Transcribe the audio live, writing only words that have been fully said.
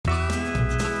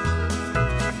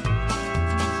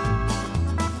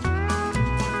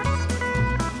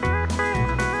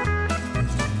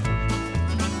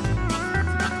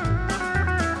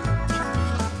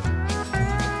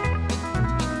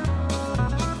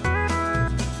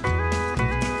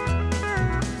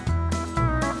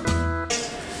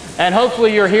and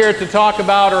hopefully you're here to talk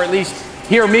about, or at least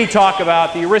hear me talk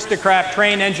about, the Aristocrat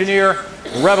Train Engineer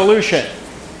Revolution.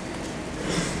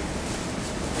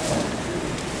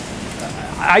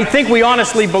 I think we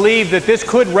honestly believe that this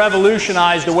could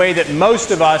revolutionize the way that most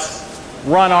of us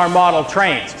run our model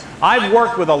trains. I've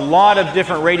worked with a lot of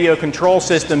different radio control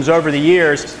systems over the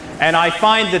years, and I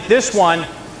find that this one,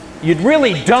 you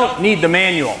really don't need the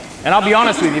manual. And I'll be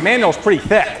honest with you, the manual is pretty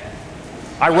thick.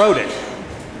 I wrote it.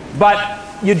 But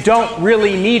you don't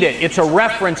really need it. It's a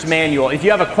reference manual. If you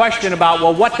have a question about,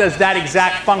 well, what does that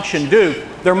exact function do,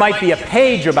 there might be a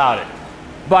page about it.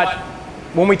 But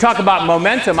when we talk about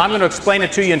momentum, I'm going to explain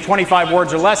it to you in 25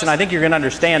 words or less, and I think you're going to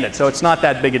understand it, so it's not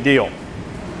that big a deal.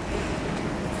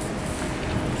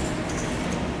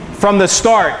 From the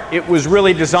start, it was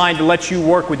really designed to let you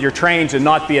work with your trains and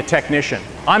not be a technician.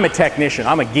 I'm a technician.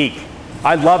 I'm a geek.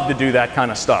 I love to do that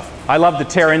kind of stuff. I love to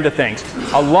tear into things.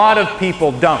 A lot of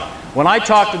people don't. When I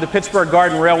talk to the Pittsburgh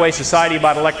Garden Railway Society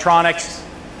about electronics,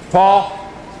 Paul,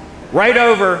 right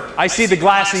over, I see the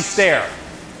glassy stare.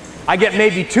 I get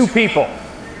maybe 2 people.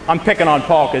 I'm picking on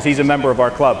Paul because he's a member of our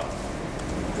club.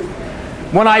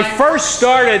 When I first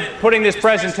started putting this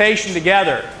presentation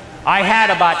together, I had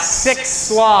about 6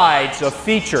 slides of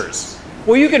features.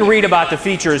 Well, you can read about the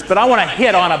features, but I want to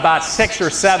hit on about 6 or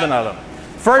 7 of them.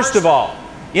 First of all,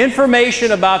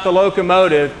 information about the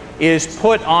locomotive is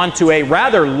put onto a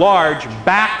rather large,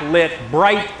 backlit,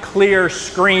 bright, clear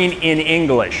screen in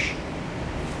English.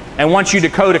 And once you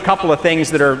decode a couple of things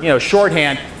that are,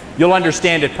 shorthand, you'll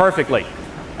understand it perfectly.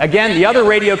 Again, the other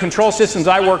radio control systems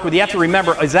I work with, you have to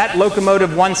remember, is that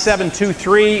locomotive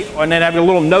 1723? And then I have a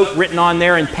little note written on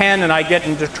there in pen, and I get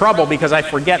into trouble because I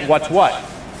forget what's what.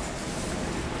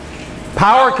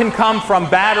 Power can come from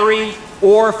battery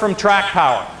or from track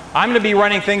power. I'm going to be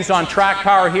running things on track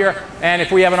power here, and if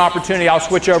we have an opportunity, I'll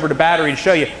switch over to battery to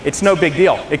show you. It's no big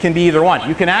deal. It can be either one.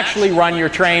 You can actually run your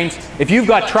trains. If you've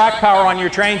got track power on your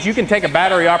trains, you can take a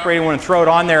battery operated one and throw it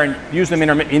on there and use them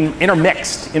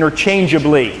intermixed,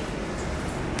 interchangeably.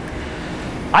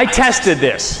 I tested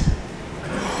this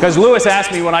because Lewis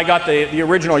asked me when I got the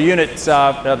original units,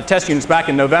 the test units back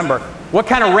in November, what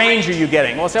kind of range are you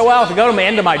getting? Well, I said, well, if I go to the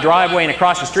end of my driveway and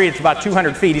across the street, it's about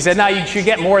 200 feet. He said, no, you should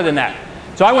get more than that.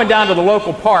 So I went down to the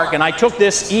local park and I took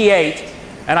this E8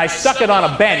 and I stuck it on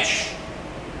a bench,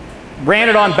 ran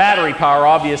it on battery power,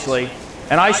 obviously,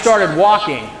 and I started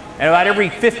walking. And about every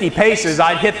 50 paces,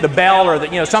 I'd hit the bell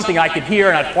or something I could hear,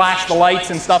 and I'd flash the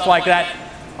lights and stuff like that.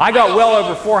 I got well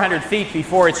over 400 feet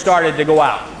before it started to go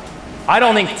out. I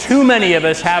don't think too many of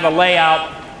us have a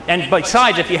layout. And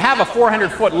besides, if you have a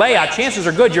 400-foot layout, chances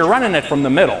are good you're running it from the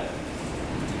middle.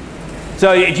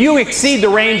 So if you exceed the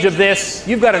range of this,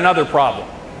 you've got another problem.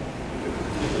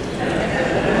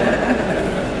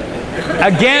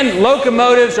 Again,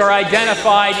 locomotives are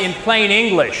identified in plain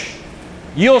English.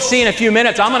 You'll see in a few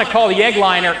minutes, I'm going to call the egg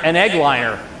liner an egg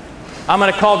liner. I'm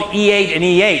going to call the E8 an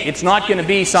E8. It's not going to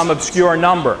be some obscure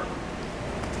number.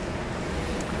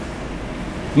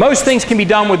 Most things can be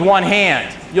done with one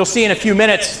hand. You'll see in a few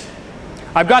minutes,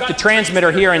 I've got the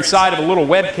transmitter here inside of a little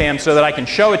webcam so that I can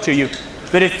show it to you,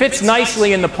 but it fits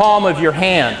nicely in the palm of your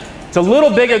hand. It's a little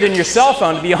bigger than your cell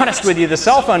phone. To be honest with you, the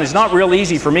cell phone is not real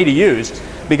easy for me to use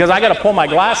because I got to pull my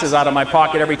glasses out of my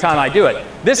pocket every time I do it.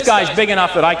 This guy's big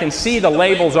enough that I can see the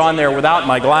labels on there without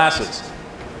my glasses.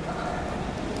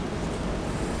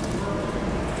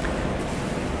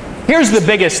 Here's the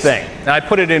biggest thing, and I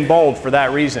put it in bold for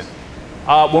that reason.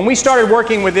 When we started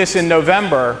working with this in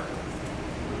November,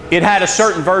 it had a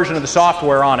certain version of the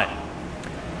software on it.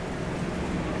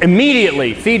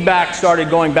 Immediately, feedback started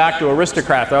going back to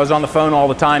Aristocrat. I was on the phone all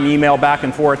the time, email back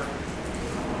and forth.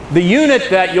 The unit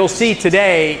that you'll see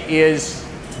today is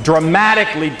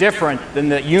dramatically different than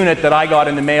the unit that I got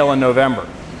in the mail in November.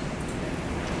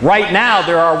 Right now,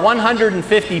 there are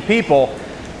 150 people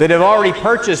that have already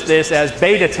purchased this as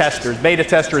beta testers. Beta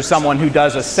tester is someone who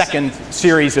does a second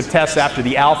series of tests after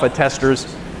the alpha testers,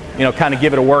 kind of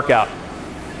give it a workout.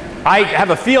 I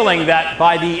have a feeling that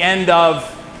by the end of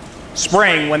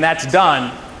spring, when that's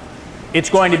done, it's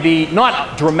going to be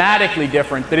not dramatically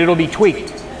different, but it'll be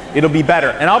tweaked. It'll be better.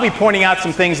 And I'll be pointing out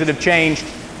some things that have changed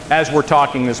as we're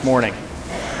talking this morning.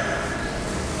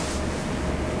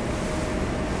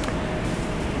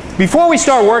 Before we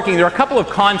start working, there are a couple of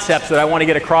concepts that I want to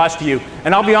get across to you.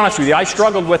 And I'll be honest with you, I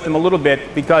struggled with them a little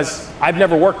bit because I've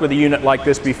never worked with a unit like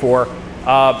this before.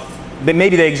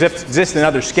 Maybe they exist in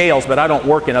other scales, but I don't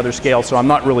work in other scales, so I'm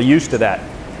not really used to that.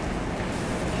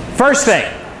 First thing,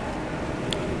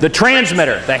 the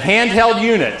transmitter, the handheld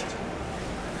unit,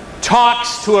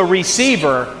 talks to a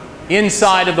receiver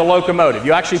inside of the locomotive.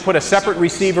 You actually put a separate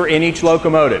receiver in each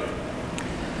locomotive.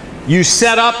 you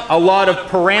set up a lot of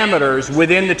parameters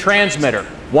within the transmitter.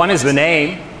 One is the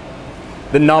name,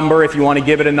 the number if you want to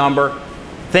give it a number.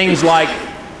 Things like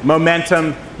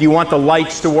momentum, do you want the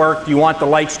lights to work? Do you want the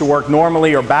lights to work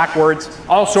normally or backwards?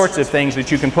 All sorts of things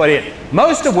that you can put in.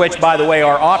 Most of which, by the way,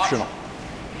 are optional.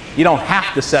 You don't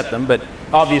have to set them, but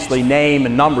obviously name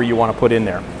and number you want to put in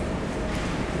there.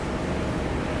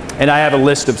 And I have a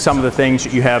list of some of the things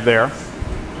that you have there.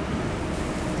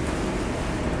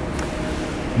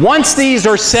 Once these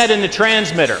are set in the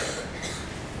transmitter,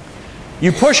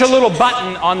 you push a little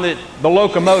button on the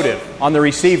locomotive, on the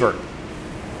receiver,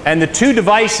 and the two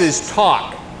devices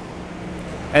talk,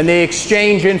 and they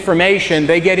exchange information.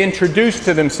 They get introduced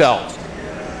to themselves.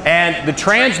 And the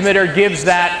transmitter gives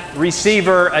that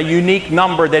receiver a unique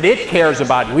number that it cares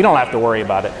about. We don't have to worry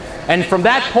about it. And from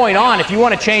that point on, if you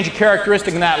want to change a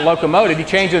characteristic in that locomotive, you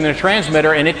change it in the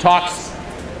transmitter and it talks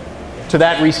to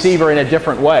that receiver in a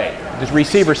different way. This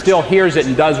receiver still hears it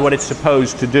and does what it's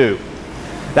supposed to do.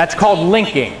 That's called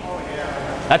linking.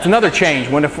 That's another change.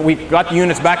 When we got the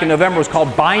units back in November, it was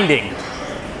called binding,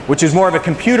 which is more of a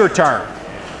computer term.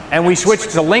 And we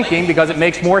switched to linking because it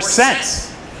makes more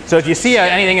sense. So if you see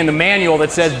anything in the manual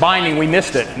that says binding, we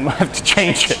missed it and we'll have to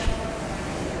change it.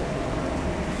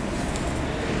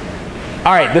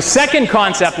 All right, the second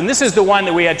concept, and this is the one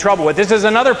that we had trouble with. This is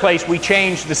another place we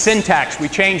changed the syntax, we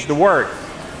changed the word.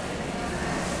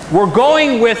 We're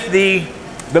going with the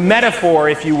metaphor,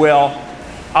 if you will,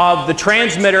 of the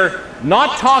transmitter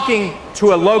not talking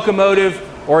to a locomotive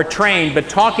or a train, but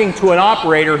talking to an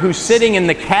operator who's sitting in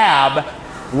the cab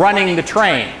running the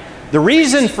train. The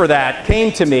reason for that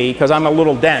came to me because I'm a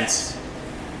little dense.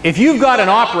 If you've got an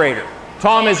operator,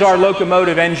 Tom is our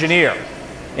locomotive engineer,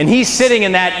 and he's sitting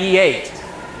in that E8,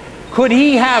 could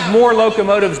he have more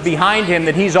locomotives behind him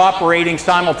that he's operating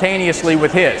simultaneously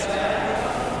with his?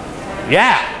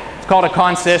 Yeah. It's called a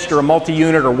consist or a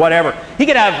multi-unit or whatever. He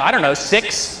could have, I don't know,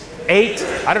 6, 8,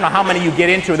 I don't know how many you get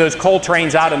into those coal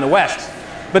trains out in the West.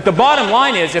 But the bottom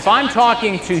line is, if I'm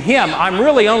talking to him, I'm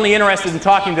really only interested in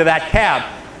talking to that cab.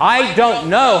 I don't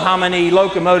know how many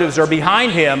locomotives are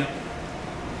behind him,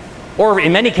 or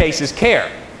in many cases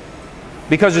care,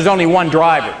 because there's only one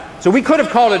driver. So we could have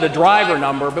called it a driver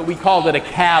number, but we called it a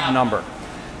cab number.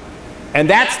 And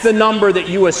that's the number that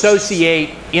you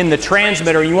associate in the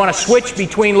transmitter. You want to switch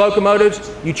between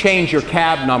locomotives, you change your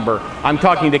cab number. I'm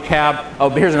talking to cab, oh,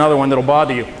 here's another one that'll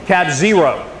bother you. Cab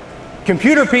 0.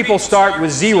 Computer people start with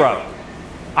 0.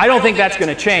 I don't think that's going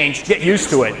to change. Get used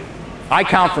to it. I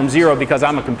count from 0 because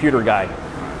I'm a computer guy.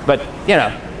 But, you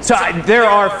know, so there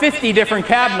are 50 different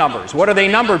cab numbers. What are they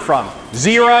numbered from?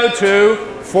 0 to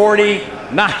 49.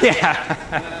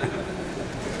 Yeah.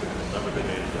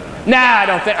 Nah,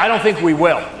 I don't think we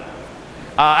will.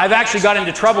 I've actually got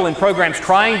into trouble in programs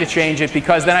trying to change it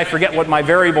because then I forget what my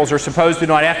variables are supposed to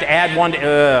do. I have to add one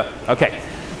to, okay.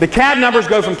 The cab numbers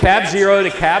go from cab 0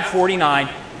 to cab 49,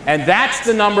 and that's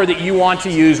the number that you want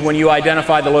to use when you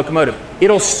identify the locomotive.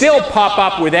 It'll still pop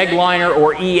up with Eggliner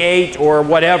or E8 or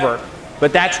whatever,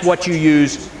 but that's what you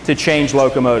use to change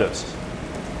locomotives.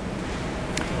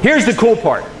 Here's the cool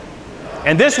part.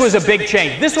 And this was a big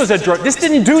change. This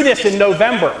didn't do this in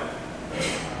November.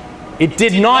 It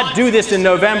did not do this in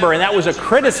November, and that was a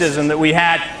criticism that we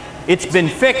had. It's been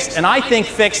fixed, and I think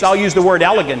fixed, I'll use the word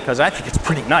elegant because I think it's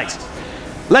pretty nice.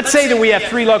 Let's say that we have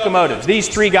 3 locomotives. These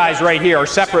 3 guys right here are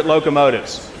separate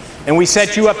locomotives. And we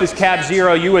set you up as cab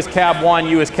 0, you as cab 1,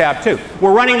 you as cab 2.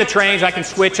 We're running the trains, I can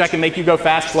switch, I can make you go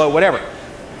fast, slow, whatever.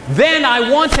 Then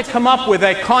I want to come up with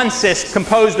a consist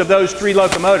composed of those 3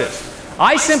 locomotives.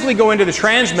 I simply go into the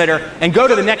transmitter and go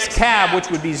to the next cab, which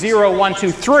would be 0, 1,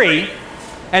 2, 3,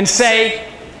 and say,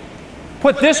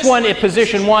 put this one at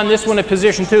position 1, this one at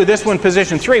position 2, this one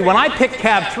position 3. When I pick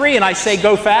cab 3 and I say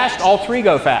go fast, all 3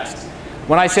 go fast.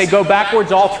 When I say go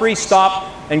backwards, all 3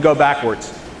 stop and go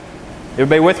backwards.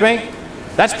 Everybody with me?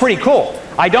 That's pretty cool.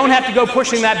 I don't have to go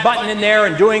pushing that button in there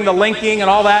and doing the linking and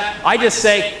all that. I just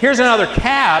say, here's another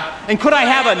cab, and could I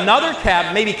have another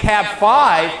cab, maybe cab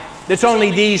 5, that's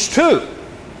only these 2?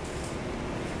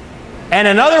 And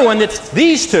another one that's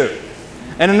these 2.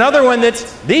 And another one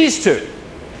that's these 2.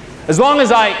 As long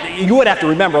as you would have to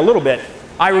remember a little bit.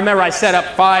 I remember I set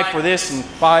up 5 for this and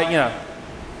 5, you know.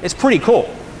 It's pretty cool.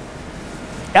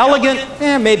 Elegant,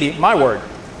 maybe, my word.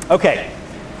 Okay.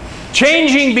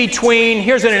 Changing between,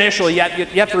 here's an initial, you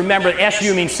have to remember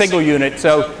SU means single unit.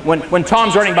 So when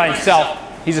Tom's running by himself,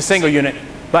 he's a single unit.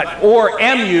 Or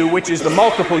MU, which is the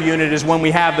multiple unit, is when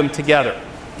we have them together.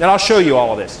 And I'll show you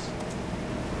all of this.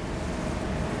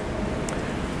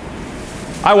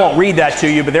 I won't read that to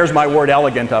you, but there's my word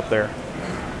elegant up there.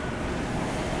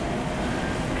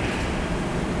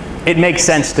 It makes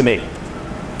sense to me.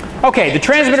 Okay, the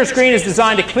transmitter screen is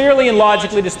designed to clearly and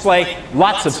logically display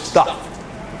lots of stuff.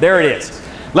 There it is.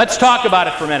 Let's talk about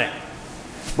it for a minute.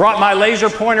 Brought my laser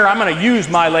pointer. I'm going to use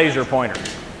my laser pointer.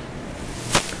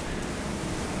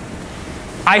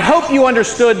 I hope you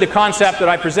understood the concept that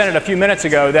I presented a few minutes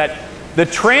ago, that the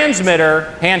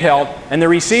transmitter, handheld, and the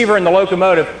receiver in the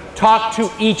locomotive talk to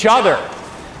each other.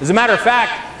 As a matter of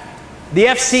fact, the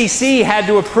FCC had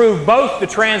to approve both the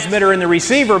transmitter and the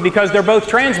receiver because they're both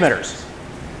transmitters.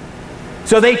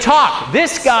 So they talk.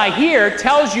 This guy here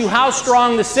tells you how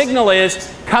strong the signal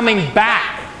is coming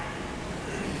back.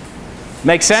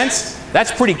 Make sense?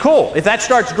 That's pretty cool. If that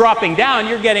starts dropping down,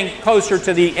 you're getting closer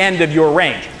to the end of your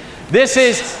range. This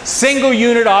is single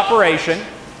unit operation.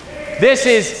 This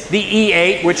is the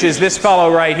E8, which is this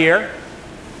fellow right here.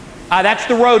 That's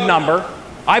the road number.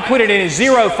 I put it in a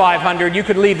 0500. You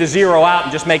could leave the 0 out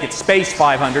and just make it space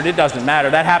 500. It doesn't matter.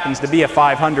 That happens to be a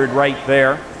 500 right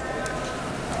there.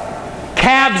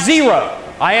 Cab 0.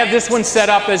 I have this one set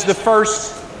up as the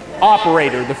first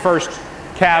operator, the first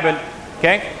cabin.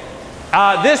 Okay?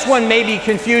 This one may be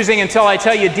confusing until I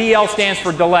tell you DL stands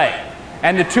for delay.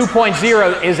 And the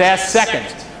 2.0 is as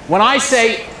seconds. When I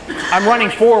say I'm running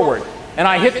forward and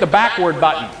I hit the backward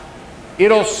button,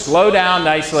 it'll slow down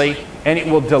nicely and it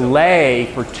will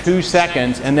delay for 2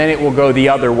 seconds and then it will go the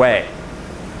other way.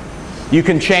 You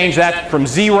can change that from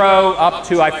 0 up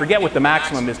to, I forget what the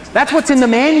maximum is. That's what's in the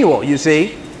manual, you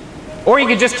see. Or you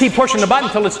can just keep pushing the button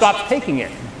until it stops taking it.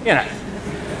 You know.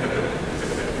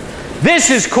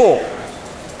 This is cool.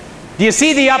 Do you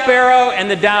see the up arrow and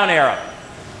the down arrow?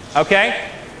 Okay?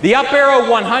 The up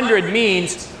arrow 100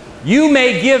 means you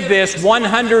may give this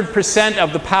 100%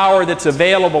 of the power that's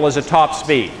available as a top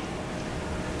speed.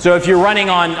 So if you're running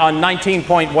on 19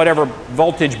 point whatever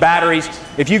voltage batteries,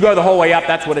 if you go the whole way up,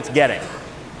 that's what it's getting.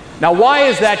 Now why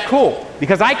is that cool?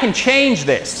 Because I can change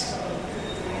this.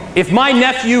 If my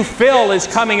nephew Phil is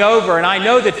coming over and I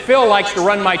know that Phil likes to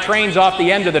run my trains off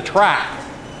the end of the track,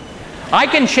 I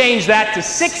can change that to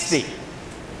 60.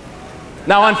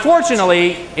 Now,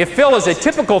 unfortunately, if Phil is a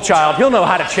typical child, he'll know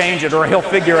how to change it or he'll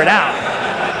figure it out.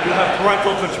 You have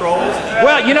parental controls?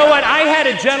 Well, you know what? I had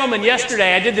a gentleman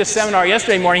yesterday, I did this seminar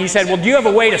yesterday morning, he said, well, do you have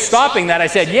a way to stopping that? I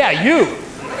said, yeah, you.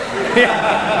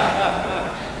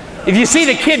 If you see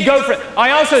the kid go for it.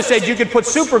 I also said you could put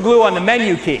super glue on the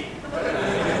menu key.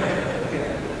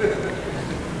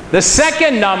 The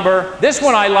second number, this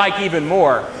one I like even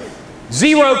more,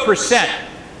 0%.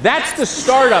 That's the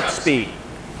startup speed.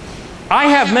 I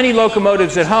have many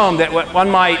locomotives at home that on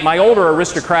my older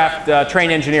Aristocraft train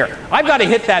engineer, I've got to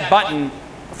hit that button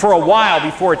for a while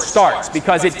before it starts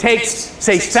because it takes,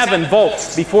 say, 7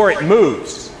 volts before it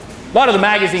moves. A lot of the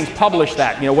magazines publish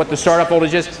that, you know, what the startup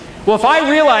voltage is. Well, if I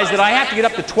realize that I have to get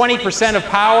up to 20% of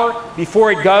power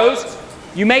before it goes,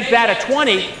 you make that a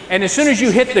 20, and as soon as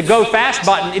you hit the go fast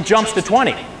button, it jumps to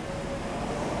 20.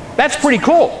 That's pretty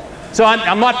cool. So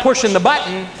I'm not pushing the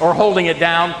button or holding it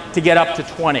down to get up to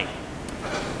 20.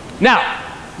 Now,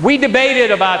 we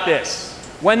debated about this.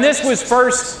 When this was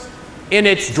first in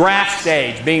its draft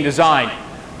stage, being designed,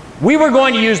 we were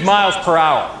going to use miles per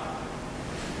hour.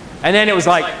 And then it was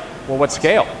like, well, what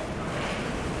scale?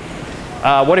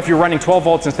 What if you're running 12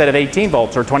 volts instead of 18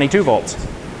 volts or 22 volts?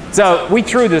 So we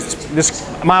threw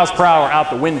this miles per hour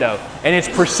out the window, and it's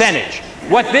percentage.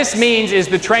 What this means is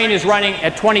the train is running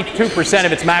at 22%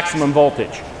 of its maximum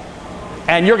voltage.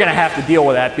 And you're going to have to deal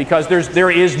with that because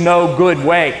there is no good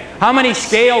way. How many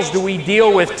scales do we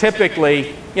deal with typically?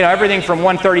 You know, everything from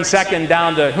 1/32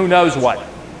 down to who knows what.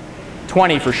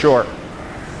 20 for sure.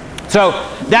 So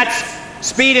that's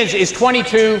speed is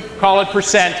 22, call it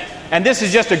percent. And this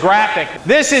is just a graphic.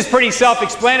 This is pretty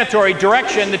self-explanatory.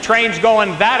 Direction, the train's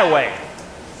going that way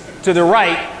to the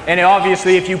right. And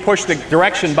obviously if you push the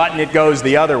direction button, it goes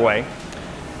the other way.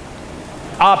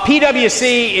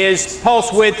 PWC is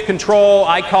pulse width control.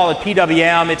 I call it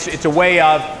PWM. It's a way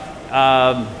of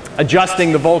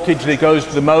adjusting the voltage that goes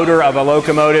to the motor of a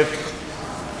locomotive.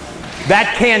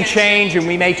 That can change, and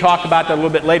we may talk about that a little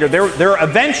bit later. There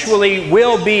eventually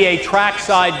will be a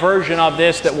trackside version of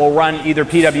this that will run either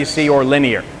PWC or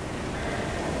linear.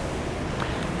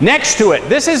 Next to it,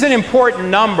 this is an important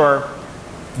number.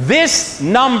 This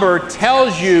number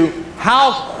tells you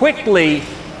how quickly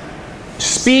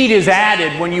speed is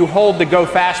added when you hold the go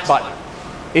fast button.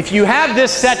 If you have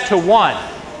this set to 1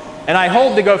 and I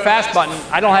hold the go fast button,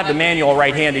 I don't have the manual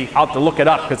right handy. I'll have to look it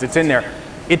up because it's in there.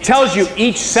 It tells you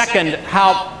each second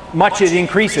how much it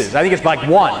increases. I think it's like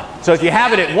 1. So if you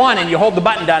have it at 1 and you hold the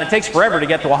button down, it takes forever to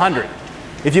get to 100.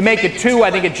 If you make it 2,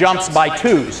 I think it jumps by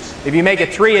 2s. If you make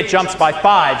it 3, it jumps by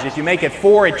 5s. If you make it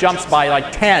 4, it jumps by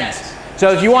like 10s.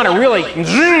 So if you want to really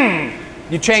zoom,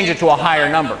 you change it to a higher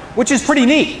number, which is pretty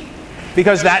neat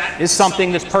because that is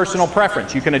something that's personal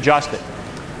preference. You can adjust it.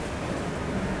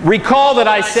 Recall that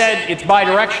I said it's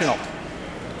bidirectional.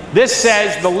 This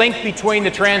says the link between the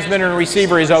transmitter and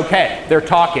receiver is okay. They're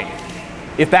talking.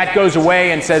 If that goes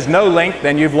away and says no link,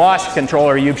 then you've lost control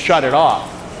or you've shut it off.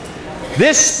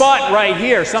 This spot right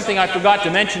here, something I forgot to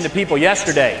mention to people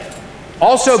yesterday,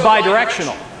 also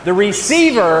bidirectional. The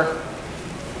receiver,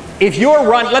 if you're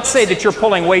let's say that you're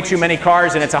pulling way too many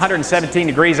cars and it's 117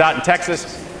 degrees out in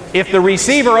Texas. If the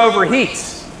receiver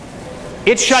overheats,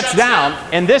 it shuts down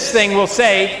and this thing will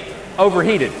say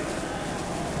overheated.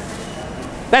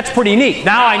 That's pretty neat.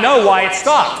 Now I know why it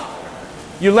stopped.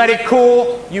 You let it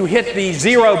cool, you hit the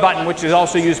 0 button, which is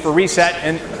also used for reset,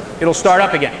 and it'll start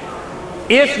up again.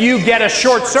 If you get a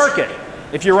short circuit,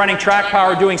 if you're running track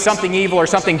power doing something evil or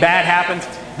something bad happens,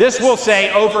 this will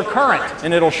say overcurrent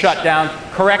and it'll shut down,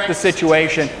 correct the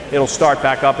situation, it'll start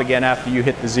back up again after you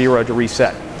hit the 0 to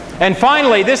reset. And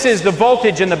finally, this is the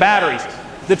voltage in the batteries.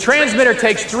 The transmitter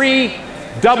takes 3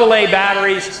 AA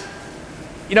batteries.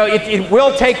 You know, it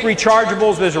will take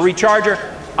rechargeables. There's a recharger.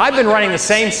 I've been running the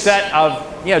same set of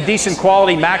decent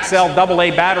quality Maxell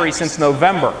AA batteries since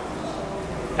November,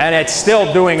 and it's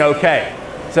still doing okay.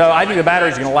 So I think the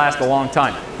battery's going to last a long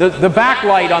time. The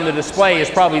backlight on the display is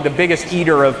probably the biggest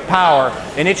eater of power,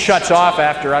 and it shuts off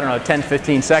after, I don't know, 10,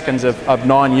 15 seconds of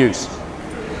non-use.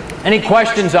 Any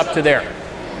questions up to there?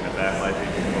 The backlight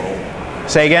be controlled.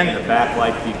 Say again? The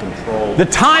backlight be controlled. The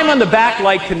time on the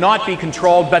backlight cannot be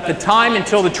controlled, but the time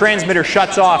until the transmitter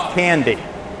shuts off can be.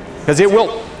 Because it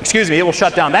will, it will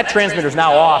shut down. That transmitter is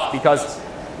now off because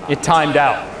it timed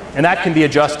out, and that can be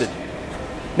adjusted.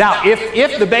 Now,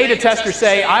 if the beta testers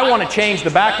say, I want to change the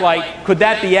backlight, could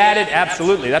that be added?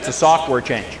 Absolutely. That's a software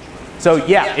change. So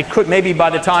yeah, it could, maybe by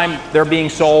the time they're being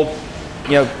sold,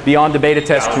 beyond the beta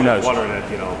test, who knows? I was wondering if,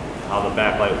 how the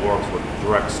backlight works with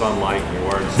direct sunlight. You're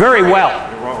wearing very well.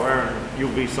 You're wearing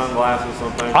UV sunglasses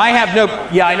sometimes. I have no,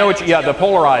 I know what the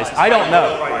polarized. I don't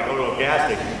know. Right, you go to a gas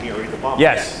station, you can't read the pump.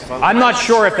 Yes. I'm not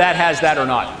sure if that has that or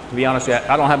not, to be honest with you.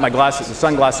 I don't have my glasses, the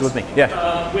sunglasses with me.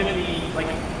 Yeah. When the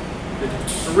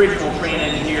original train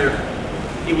engineer,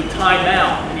 it would time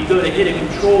out, and you go to hit a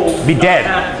control. Be dead.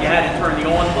 You had to turn the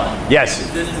on button. Yes.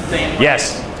 Is this the same way?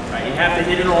 Yes. Right, you have to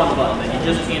hit an on button, and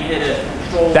you just can't hit a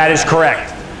control. That is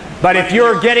correct. But if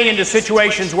you're getting into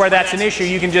situations where that's an issue,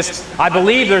 you can just, I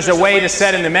believe there's a way to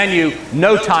set in the menu,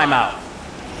 no timeout.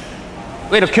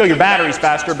 It'll kill your batteries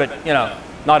faster, but,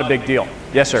 not a big deal.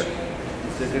 Yes, sir?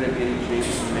 Is there going to be any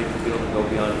changes to make the field go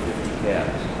beyond 50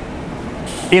 cabs?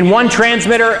 In one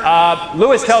transmitter,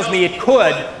 Lewis tells me it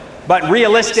could, but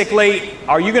realistically,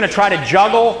 are you going to try to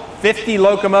juggle 50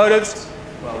 locomotives?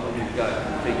 Well, when you've got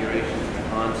configurations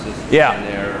and on systems in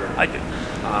there.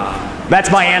 That's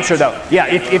my answer, though. Yeah,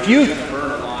 if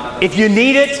you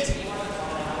need it,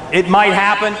 it might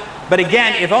happen. But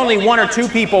again, if only 1 or 2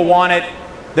 people want it,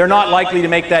 they're not likely to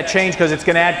make that change because it's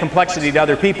going to add complexity to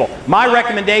other people. My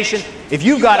recommendation, if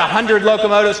you've got 100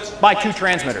 locomotives, buy 2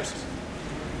 transmitters.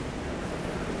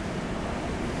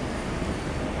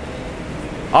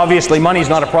 Obviously, money's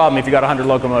not a problem if you've got 100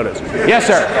 locomotives. Yes,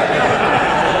 sir?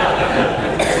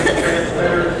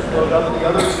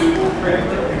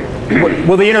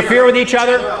 Will they interfere with each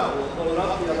other?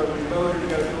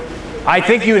 I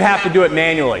think you'd have to do it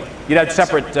manually. You'd have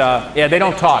separate, yeah, they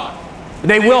don't talk.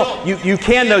 They will, you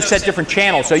can though set different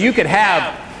channels. So you could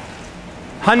have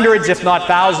hundreds, if not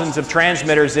thousands, of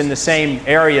transmitters in the same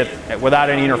area without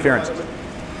any interference.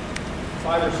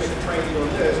 5 or 6 trains on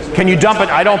this. Can you dump it?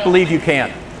 I don't believe you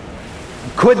can.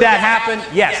 Could that happen?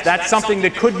 Yes, that's something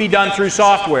that could be done through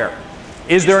software.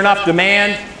 Is there enough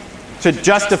demand to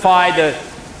justify the,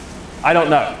 I don't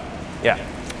know. Yeah.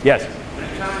 Yes? When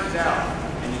it times out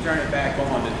and you turn it back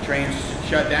on, the trains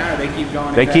shut down or they keep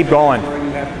going? They keep going.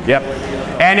 Yep.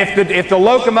 And if the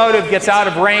locomotive gets out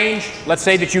of range, let's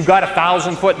say that you've got a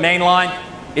 1,000-foot main line,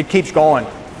 it keeps going.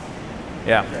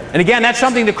 Yeah. And again, that's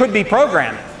something that could be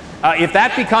programmed. If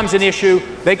that becomes an issue,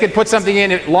 they could put something in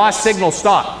it, lost signal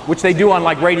stop, which they do on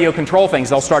like radio control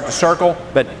things. They'll start to circle,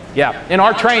 but yeah. In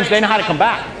our trains, they know how to come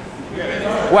back.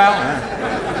 Well,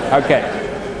 okay.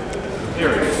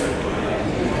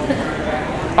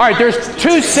 All right, there's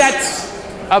 2 sets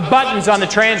of buttons on the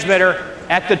transmitter.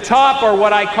 At the top are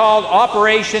what I call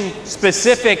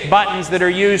operation-specific buttons that are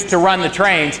used to run the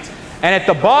trains. And at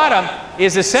the bottom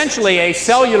is essentially a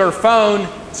cellular phone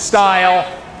style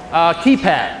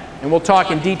keypad. And we'll talk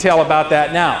in detail about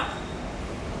that now.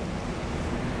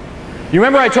 You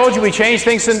remember I told you we changed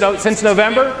things since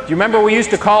November? Do you remember we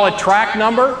used to call it track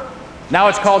number? Now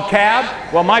it's called cab.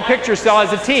 Well, my picture still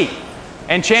has a T.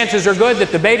 and chances are good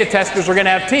that the beta testers are going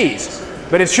to have T's.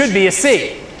 But it should be a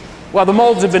C. Well, the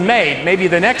molds have been made. Maybe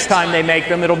the next time they make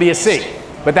them, it'll be a C.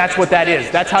 But that's what that is.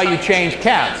 That's how you change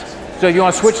cabs. So if you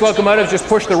want to switch locomotives, just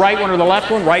push the right one or the left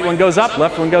one. Right one goes up,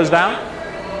 left one goes down.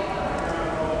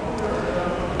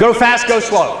 Go fast, go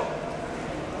slow.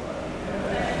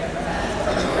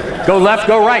 Go left,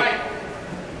 go right.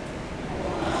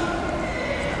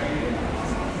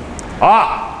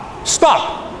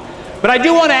 Stop. But I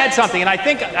do want to add something, and I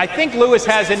think Lewis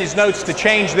has in his notes to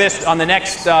change this on the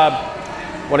next,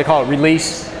 what do you call it,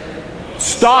 release?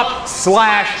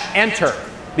 Stop/enter.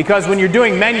 Because when you're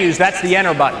doing menus, that's the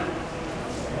enter button.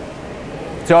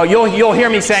 So you'll hear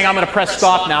me saying, I'm going to press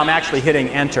stop now. I'm actually hitting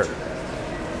enter.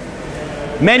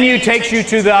 Menu takes you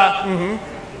to the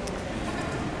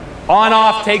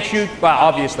on-off takes you, well,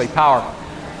 obviously, power.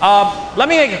 Let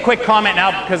me make a quick comment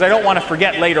now because I don't want to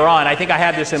forget later on. I think I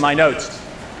have this in my notes.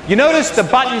 You notice the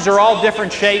buttons are all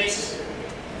different shapes?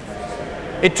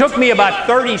 It took me about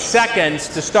 30 seconds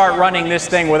to start running this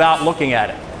thing without looking at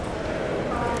it.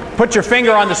 Put your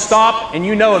finger on the stop and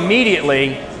you know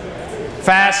immediately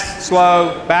fast,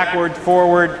 slow, backward,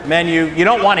 forward, menu. You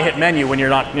don't want to hit menu when you're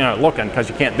not looking because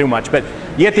you can't do much. But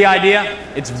you get the idea?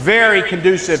 It's very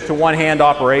conducive to one-hand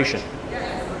operation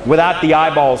without the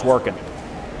eyeballs working.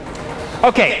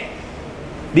 Okay,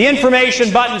 the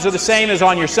information buttons are the same as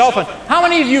on your cell phone. How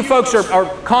many of you folks are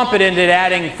competent at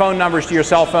adding phone numbers to your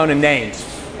cell phone and names?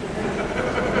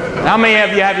 How many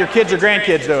of you have your kids or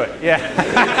grandkids do it? Yeah.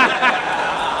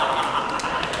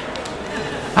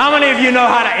 How many of you know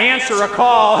how to answer a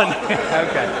call?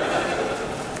 Okay.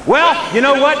 Well, you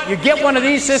know what? You get one of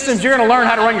these systems, you're going to learn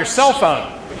how to run your cell phone.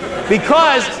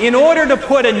 Because in order to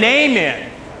put a name in,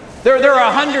 there are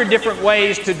 100 different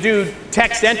ways to do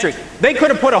text entry. They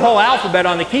could have put a whole alphabet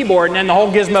on the keyboard and then the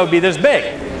whole gizmo would be this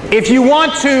big. If you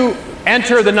want to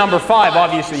enter the number 5,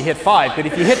 obviously you hit 5. But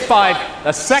if you hit 5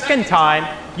 a second time,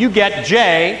 you get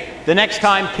J, the next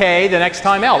time K, the next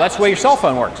time L. That's the way your cell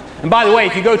phone works. And by the way,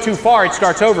 if you go too far, it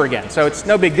starts over again. So it's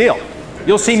no big deal.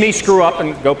 You'll see me screw up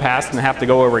and go past and have to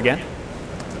go over again.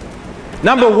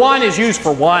 Number 1 is used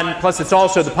for 1, plus it's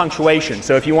also the punctuation.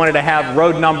 So if you wanted to have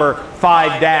road number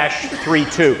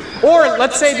 5-32. Or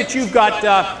let's say that you've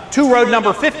got 2 road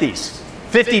number 50s.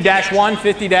 50-1,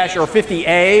 50- or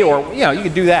 50A, or you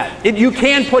could do that. You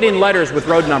can put in letters with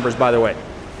road numbers, by the way.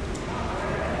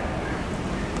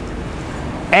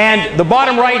 And the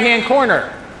bottom right-hand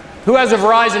corner. Who has a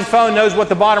Verizon phone knows what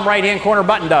the bottom right-hand corner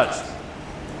button does?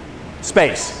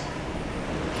 Space.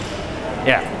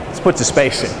 Yeah, let's put the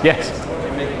space in. Yes.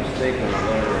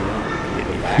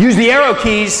 Use the arrow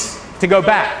keys to go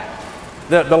back.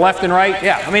 The left and right.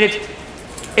 Yeah, I mean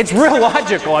it's real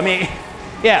logical. I mean,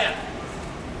 yeah.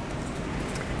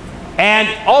 And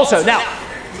also, now,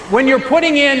 when you're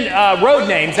putting in road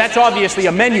names, that's obviously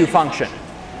a menu function.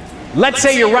 Let's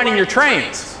say you're running your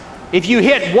trains. If you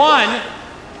hit 1,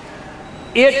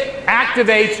 it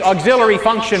activates auxiliary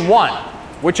function 1,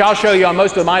 which I'll show you on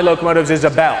most of my locomotives is a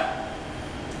bell.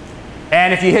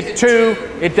 And if you hit 2,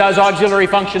 it does auxiliary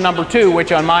function number 2,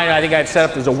 which on mine I think I've set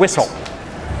up as a whistle.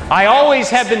 I always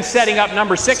have been setting up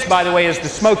number 6, by the way, as the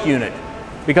smoke unit,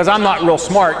 because I'm not real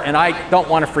smart and I don't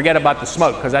want to forget about the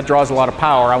smoke because that draws a lot of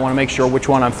power. I want to make sure which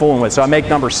one I'm fooling with. So I make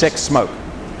number 6 smoke.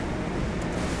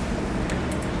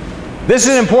 This is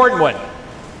an important one.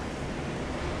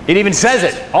 It even says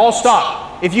it, all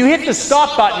stop. If you hit the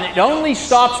stop button, it only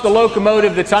stops the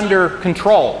locomotive that's under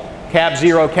control. Cab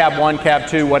 0, cab 1, cab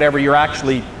 2, whatever you're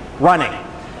actually running.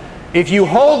 If you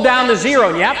hold down the 0,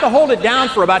 and you have to hold it down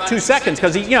for about 2 seconds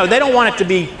because they don't want it to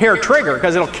be hair trigger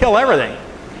because it'll kill everything.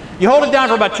 You hold it down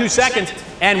for about 2 seconds,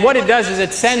 and what it does is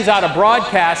it sends out a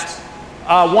broadcast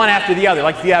one after the other.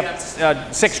 Like if you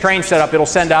have 6 trains set up, it'll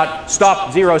send out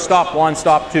stop 0, stop 1,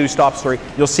 stop 2, stop 3.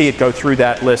 You'll see it go through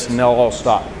that list and they'll all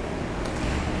stop.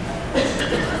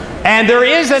 And there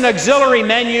is an auxiliary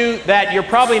menu that you're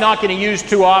probably not going to use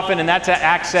too often, and that's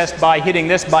accessed by hitting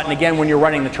this button again when you're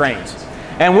running the trains.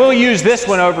 And we'll use this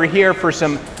one over here for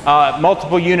some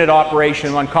multiple unit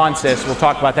operation on consists. We'll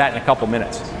talk about that in a couple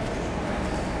minutes.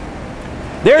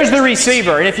 There's the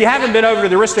receiver, and if you haven't been over to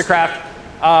the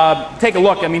Aristocraft, take a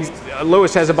look. I mean,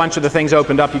 Lewis has a bunch of the things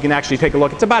opened up. You can actually take a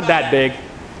look. It's about that big.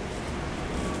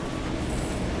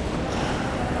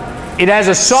 It has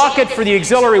a socket for the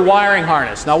auxiliary wiring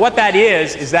harness. Now what that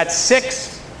is that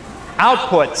 6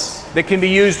 outputs that can be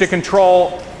used to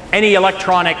control any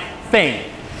electronic thing.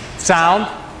 Sound,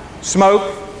 smoke,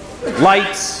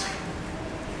 lights.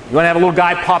 You want to have a little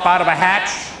guy pop out of a hatch,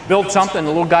 build something,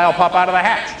 the little guy will pop out of the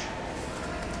hatch.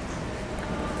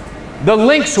 The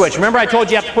link switch. Remember I told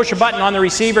you you have to push a button on the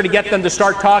receiver to get them to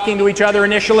start talking to each other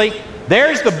initially?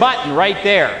 There's the button right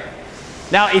there.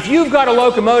 Now, if you've got a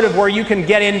locomotive where you can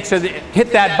get into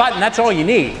hit that button, that's all you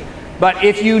need. But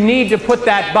if you need to put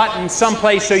that button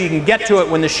someplace so you can get to it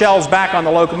when the shell's back on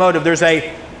the locomotive, there's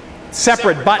a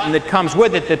separate button that comes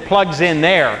with it that plugs in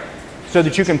there so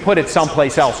that you can put it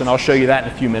someplace else, and I'll show you that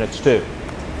in a few minutes too.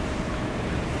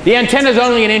 The antenna is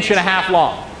only 1.5 inches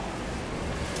long.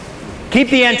 Keep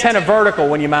the antenna vertical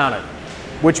when you mount it,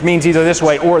 which means either this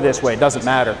way or this way. It doesn't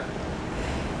matter.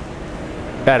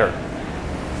 Better.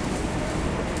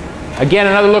 Again,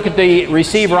 another look at the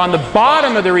receiver. On the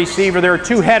bottom of the receiver, there are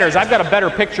 2 headers. I've got a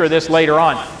better picture of this later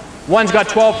on. One's got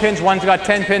 12 pins, one's got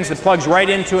 10 pins that plugs right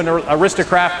into an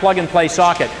Aristocraft plug-and-play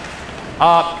socket.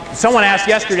 Someone asked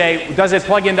yesterday, does it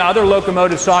plug into other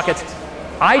locomotive sockets?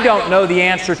 I don't know the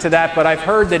answer to that, but I've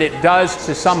heard that it does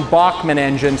to some Bachmann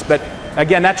engines. But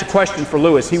again, that's a question for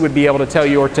Lewis. He would be able to tell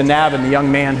you, or to Navin, the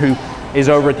young man who is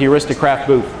over at the Aristocraft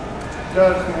booth.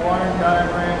 Does the wiring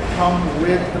diagram come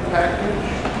with the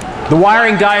package? The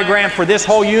wiring diagram for this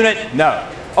whole unit?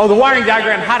 No. Oh, the wiring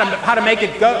diagram, how to make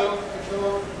it go?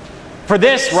 For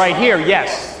this right here,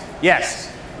 yes.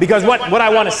 Yes. Because what I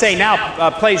want to say now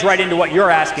plays right into what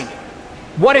you're asking.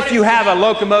 What if you have a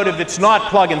locomotive that's not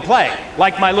plug and play,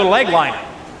 like my little egg liner?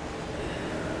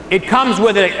 It comes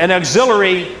with an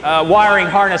auxiliary wiring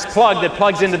harness plug that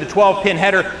plugs into the 12-pin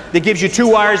header that gives you 2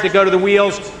 wires that go to the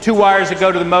wheels, 2 wires that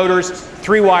go to the motors,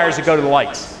 3 wires that go to the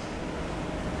lights.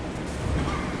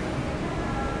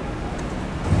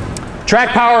 Track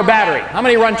power or battery? How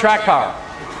many run track power?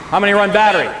 How many run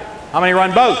battery? How many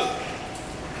run both?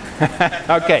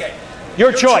 Okay,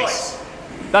 your choice.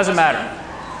 Doesn't matter.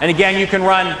 And again, you can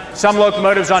run some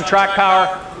locomotives on track power,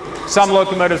 some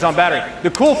locomotives on battery.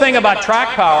 The cool thing about track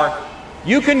power,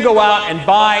 you can go out and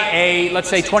buy a, let's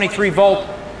say, 23-volt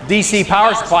DC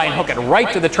power supply and hook it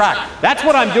right to the track. That's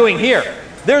what I'm doing here.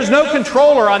 There's no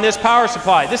controller on this power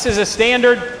supply. This is a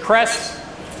standard Crest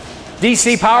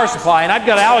DC power supply, and I've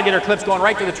got alligator clips going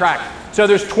right to the track. So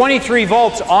there's 23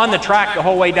 volts on the track the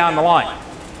whole way down the line.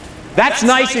 That's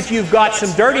nice if you've got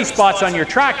some dirty spots on your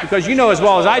track, because you know as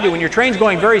well as I do, when your train's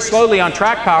going very slowly on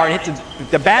track power and hits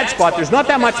the bad spot, there's not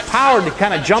that much power to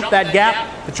kind of jump that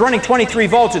gap. If it's running 23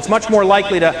 volts, it's much more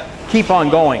likely to keep on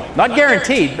going. Not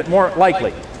guaranteed, but more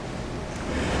likely.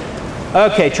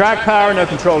 Okay, track power, no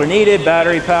controller needed.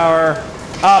 Battery power,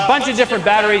 a bunch of different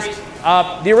batteries.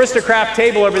 The Aristocraft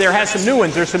table over there has some new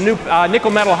ones. There's some new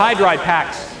nickel metal hydride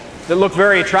packs that look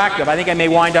very attractive. I think I may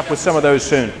wind up with some of those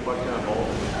soon.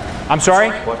 I'm sorry?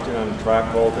 Question on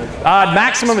track voltage?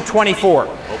 Maximum of 24.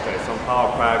 Okay, some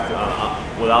power packs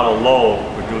without a low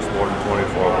produce more than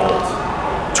 24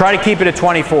 volts. Try to keep it at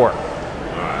 24.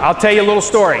 I'll tell you a little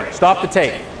story. Stop the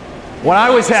tape. When I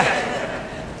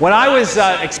was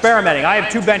experimenting, I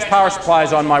have 2 bench power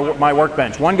supplies on my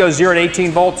workbench. One goes 0 to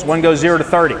 18 volts, one goes 0 to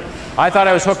 30. I thought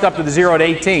I was hooked up to the 0 to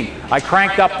 18. I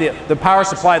cranked up the power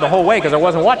supply the whole way because I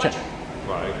wasn't watching.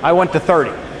 Right. I went to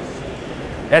 30.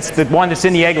 That's the one that's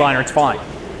in the egg liner. It's fine.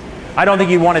 I don't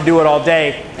think you want to do it all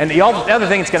day. And the other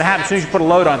thing that's going to happen, as soon as you put a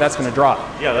load on it, that's going to drop.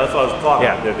 Yeah, that's what I was talking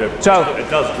about. Yeah. So it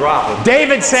does drop.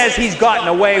 David says he's gotten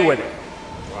away with it.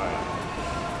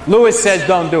 Right. Lewis says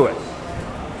don't do it.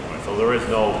 Right. So there is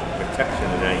no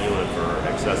protection in that unit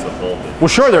for excessive voltage. Well,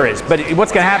 sure there is, but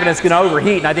what's going to happen is it's going to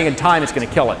overheat, and I think in time it's going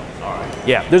to kill it. All right.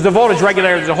 Yeah, there's the voltage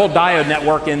regulator, there's a whole diode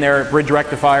network in there, bridge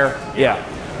rectifier. Yeah,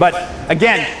 but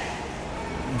again,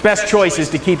 best choice is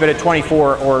to keep it at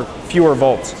 24 or fewer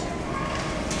volts.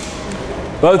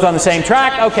 Both on the same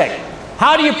track. Okay,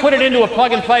 how do you put it into a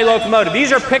plug-and-play locomotive?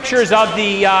 These are pictures of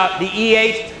the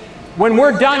E8. When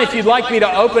we're done, if you'd like me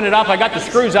to open it up, I got the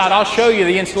screws out, I'll show you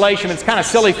the installation. It's kind of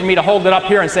silly for me to hold it up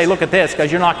here and say, look at this,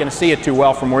 because you're not going to see it too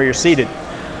well from where you're seated.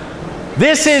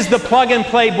 This is the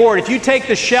plug-and-play board. If you take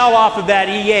the shell off of that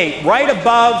E8, right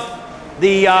above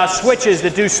the switches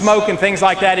that do smoke and things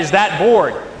like that is that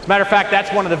board. As a matter of fact,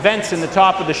 that's one of the vents in the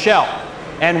top of the shell.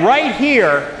 And right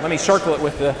here, let me circle it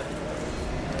with the...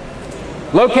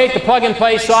 Locate the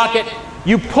plug-and-play socket.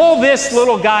 You pull this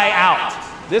little guy out.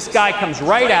 This guy comes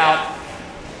right out.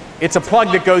 It's a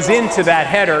plug that goes into that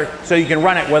header so you can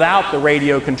run it without the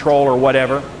radio control or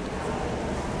whatever.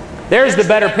 There's the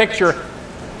better picture.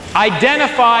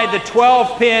 Identify the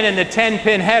 12-pin and the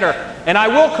 10-pin header. And I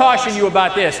will caution you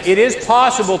about this. It is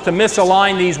possible to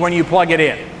misalign these when you plug it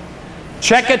in.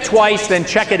 Check it twice, then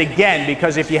check it again,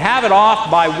 because if you have it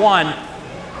off by one,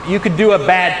 you could do a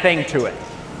bad thing to it.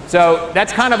 So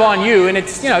that's kind of on you, and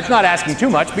it's, it's not asking too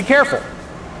much. Be careful.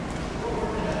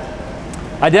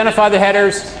 Identify the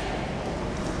headers.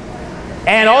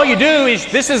 And all you do is,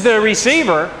 this is the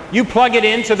receiver, you plug it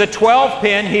into the 12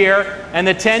 pin here and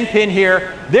the 10 pin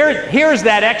here. Here's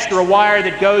that extra wire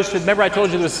that goes to, remember I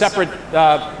told you there was a separate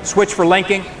switch for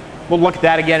linking? We'll look at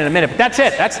that again in a minute. But that's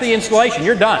it, that's the installation,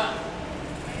 you're done.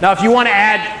 Now if you want to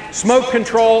add smoke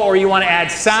control or you want to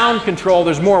add sound control,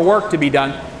 there's more work to be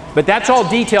done. But that's all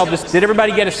detailed. Did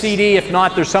everybody get a CD? If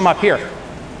not, there's some up here.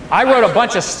 I wrote a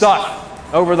bunch of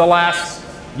stuff over the last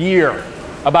year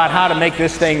about how to make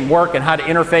this thing work and how to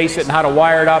interface it and how to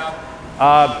wire it up.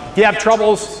 If you have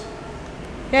troubles,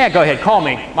 yeah, go ahead, call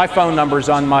me. My phone number's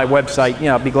on my website. You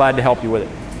know, I'd be glad to help you with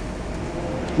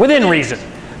it. Within reason.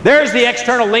 There's the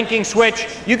external linking switch.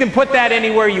 You can put that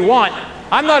anywhere you want.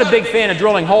 I'm not a big fan of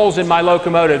drilling holes in my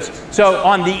locomotives. So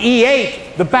on the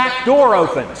E8, the back door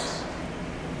opens.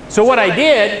 So what I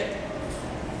did,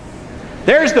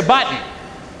 there's the button.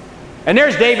 And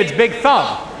there's David's big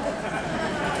thumb.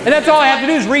 And that's all I have to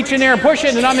do is reach in there and push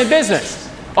it and I'm in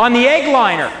business. On the egg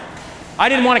liner, I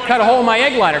didn't want to cut a hole in my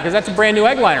egg liner because that's a brand new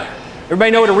egg liner. Everybody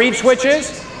know what a reed switch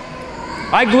is?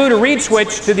 I glued a reed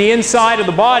switch to the inside of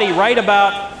the body right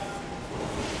about,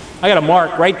 I got a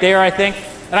mark right there I think,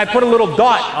 and I put a little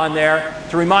dot on there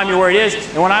to remind me where it is.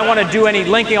 And when I want to do any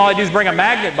linking, all I do is bring a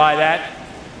magnet by that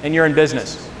and you're in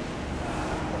business.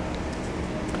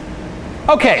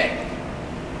 Okay,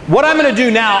 what I'm going to do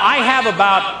now, I have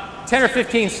about 10 or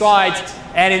 15 slides,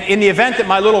 and in the event that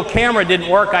my little camera didn't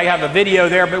work, I have a video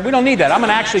there, but we don't need that. I'm going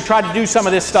to actually try to do some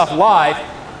of this stuff live.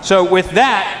 So with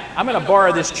that, I'm going to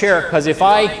borrow this chair, because if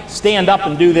I stand up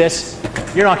and do this,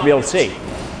 you're not going to be able to see.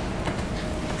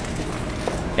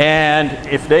 And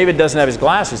if David doesn't have his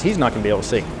glasses, he's not going to be able to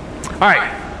see. All right,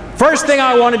 first thing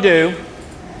I want to do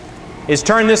is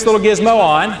turn this little gizmo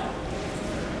on.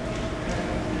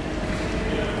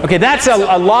 Okay, that's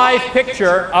a live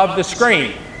picture of the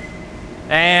screen.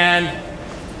 And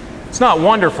it's not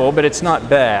wonderful, but it's not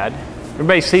bad.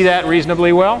 Everybody see that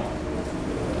reasonably well?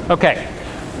 Okay.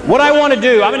 What I want to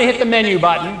do, I'm going to hit the menu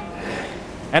button,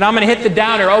 and I'm going to hit the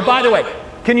down arrow. Oh, by the way,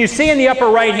 can you see in the upper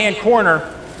right-hand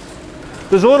corner,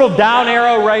 there's a little down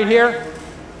arrow right here?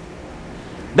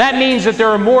 That means that there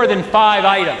are more than 5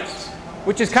 items,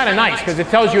 which is kind of nice, because it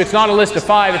tells you it's not a list of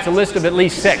 5, it's a list of at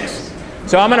least 6.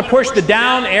 So I'm going to push the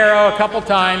down arrow a couple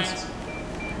times.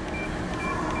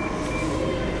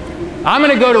 I'm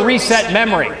going to go to reset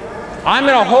memory. I'm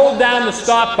going to hold down the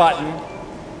stop button,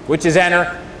 which is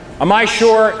enter. Am I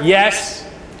sure? Yes.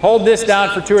 Hold this down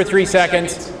for 2 or 3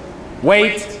 seconds.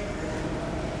 Wait.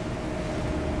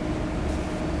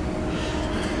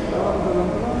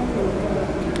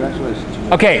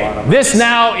 Okay, this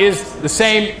now is the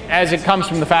same as it comes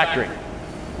from the factory.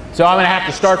 So I'm going to have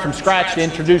to start from scratch to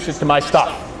introduce it to my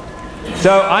stuff.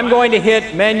 So I'm going to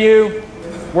hit menu.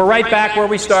 We're right back where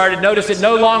we started. Notice it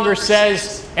no longer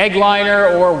says egg liner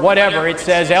or whatever. It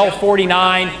says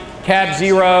L49, cab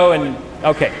 0, and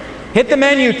okay. Hit the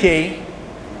menu key.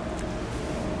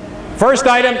 First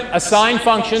item, assign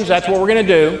functions. That's what we're going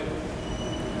to do.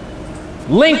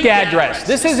 Link address.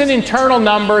 This is an internal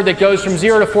number that goes from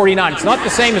 0 to 49. It's not the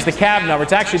same as the cab number.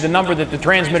 It's actually the number that the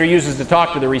transmitter uses to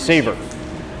talk to the receiver.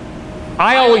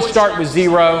 I always start with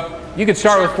 0. You could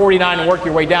start with 49 and work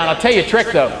your way down. I'll tell you a trick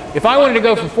though. If I wanted to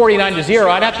go from 49 to 0,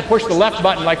 I'd have to push the left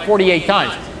button like 48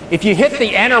 times. If you hit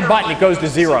the enter button, it goes to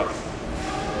 0.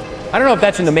 I don't know if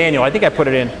that's in the manual. I think I put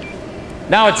it in.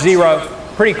 Now it's 0.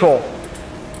 Pretty cool.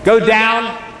 Go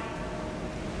down.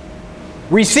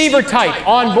 Receiver type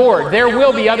on board. There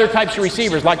will be other types of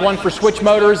receivers, like one for switch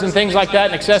motors and things like that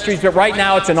and accessories, but right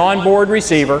now it's an onboard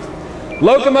receiver.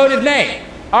 Locomotive name.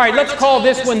 All right, let's call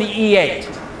this one the E8.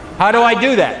 How do I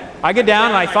do that? I go down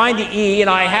and I find the E, and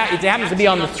it happens to be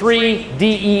on the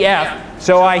 3DEF,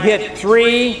 so I hit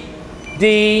 3DE.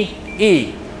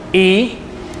 E,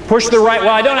 push the right,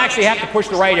 well I don't actually have to push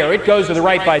the right arrow, it goes to the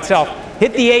right by itself.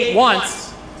 Hit the 8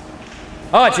 once.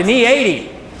 Oh, it's an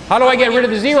E80. How do I get rid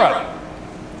of the 0?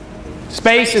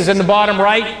 Space is in the bottom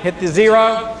right, hit the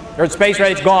 0, or space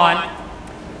right, it's gone.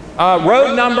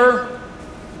 Road number,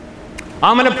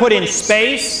 I'm going to put in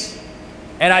space.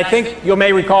 And I think you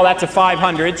may recall that's a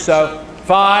 500, so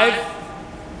 5,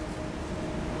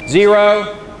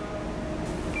 0.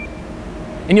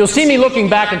 And you'll see me looking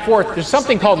back and forth. There's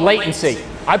something called latency.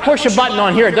 I push a button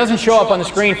on here, it doesn't show up on the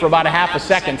screen for about a half a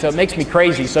second, so it makes me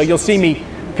crazy. So you'll see me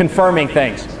confirming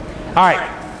things. All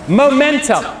right,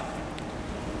 momentum.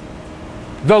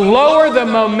 The lower the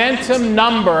momentum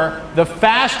number, the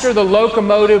faster the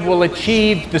locomotive will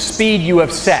achieve the speed you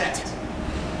have set.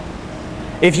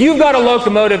 If you've got a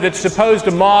locomotive that's supposed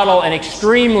to model an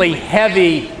extremely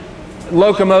heavy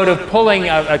locomotive pulling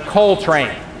a coal train,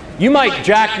 You might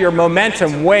jack your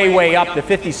momentum way, way up to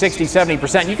 50, 60,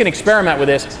 70%. You can experiment with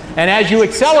this. And as you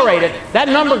accelerate it, that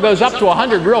number goes up to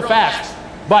 100 real fast,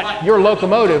 but your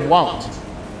locomotive won't.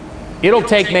 It'll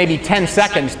take maybe 10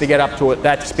 seconds to get up to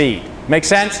that speed. Make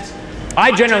sense?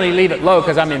 I generally leave it low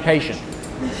because I'm impatient.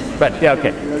 But, yeah,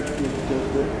 okay.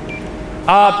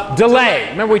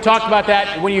 Delay. Remember we talked about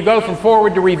that? When you go from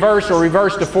forward to reverse or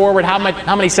reverse to forward, how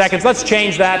many seconds? Let's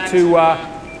change that to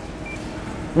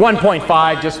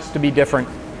 1.5 just to be different.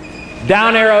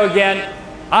 Down arrow again.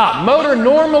 Motor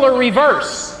normal or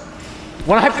reverse.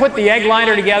 When I put the egg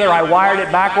liner together, I wired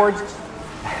it backwards.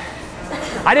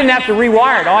 I didn't have to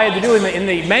rewire it. All I had to do in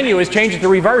the menu is change it to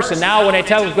reverse, and now when I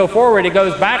tell it to go forward, it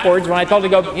goes backwards. When I told it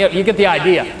to go, you get the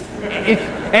idea.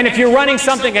 And if you're running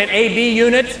something at AB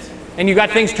unit, and you got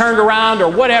things turned around or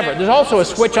whatever, there's also a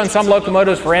switch on some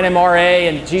locomotives for NMRA,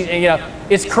 and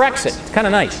it corrects it. It's kind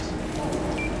of nice.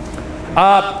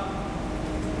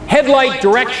 Headlight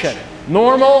direction,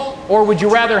 normal, or would you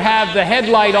rather have the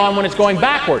headlight on when it's going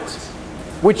backwards,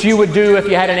 which you would do if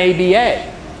you had an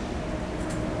ABA?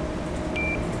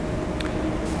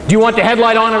 Do you want the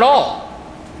headlight on at all?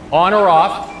 On or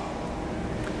off?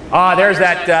 There's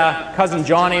that cousin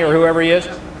Johnny or whoever he is.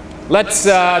 Let's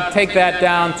take that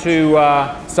down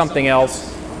to something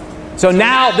else. So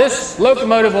now this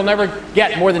locomotive will never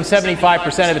get more than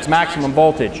 75% of its maximum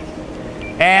voltage.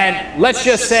 And let's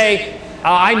just say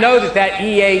I know that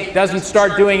E8 doesn't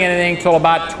start doing anything until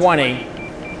about 20.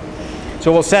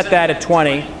 So we'll set that at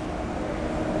 20.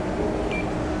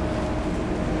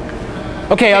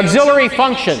 Okay, auxiliary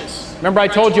functions. Remember I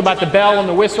told you about the bell and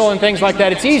the whistle and things like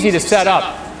that? It's easy to set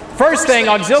up. First thing,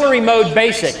 auxiliary mode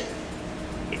basic.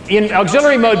 In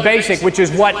auxiliary mode basic, which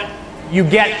is what you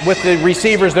get with the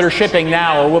receivers that are shipping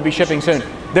now or will be shipping soon,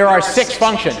 there are 6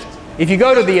 functions. If you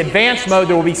go to the advanced mode,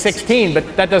 there will be 16,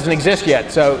 but that doesn't exist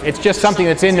yet. So it's just something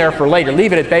that's in there for later.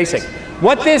 Leave it at basic.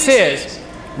 What this is,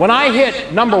 when I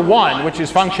hit number 1, which is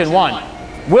function 1,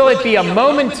 will it be a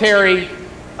momentary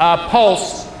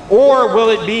pulse, or will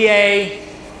it be a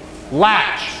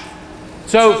latch?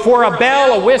 So for a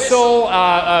bell, a whistle,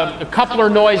 a coupler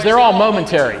noise, they're all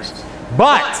momentaries.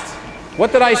 But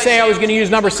what did I say I was going to use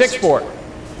number 6 for?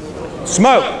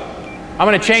 Smoke. I'm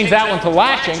going to change that one to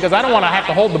latching because I don't want to have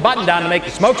to hold the button down to make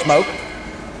the smoke smoke.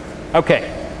 Okay.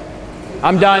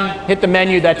 I'm done. Hit the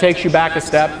menu. That takes you back a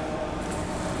step.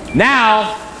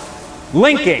 Now,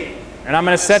 linking. And I'm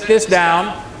going to set this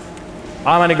down.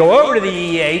 I'm going to go over to the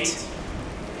E8.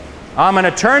 I'm going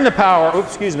to turn the power,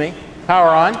 power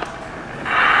on.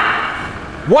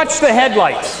 Watch the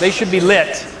headlights. They should be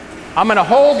lit. I'm going to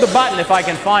hold the button if I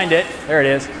can find it. There it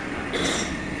is.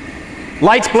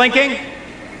 Lights blinking.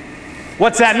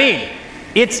 What's that mean?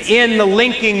 It's in the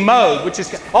linking mode, which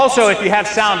is also, if you have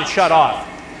sound, it's shut off.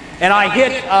 And I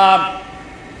hit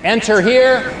enter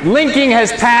here. Linking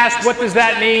has passed. What does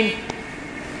that mean?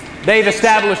 They've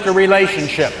established a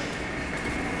relationship.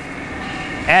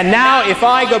 And now if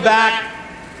I go back,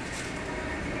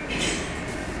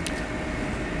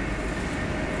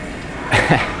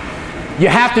 you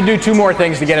have to do 2 more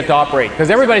things to get it to operate,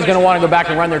 because everybody's going to want to go back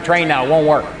and run their train now. It won't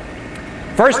work.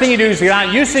 First thing you do is get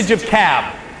on usage of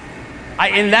cab.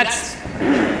 And that's,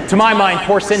 to my mind,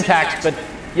 poor syntax, but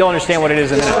you'll understand what it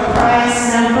is in a minute.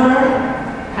 Price number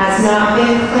has not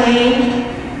been claimed.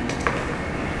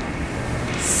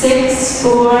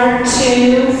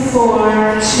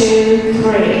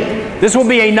 64243. This will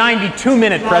be a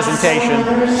 92-minute presentation.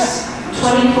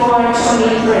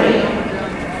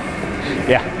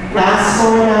 2423. Yeah. Last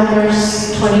 4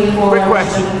 numbers, 24. Quick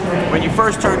question. 23. When you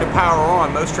first turn the power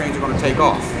on, most trains are going to take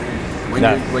off. When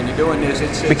you're doing this,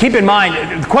 But keep in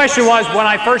mind, the question was, when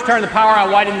I first turned the power on,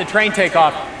 why didn't the train take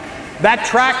off? That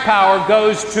track power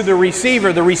goes to the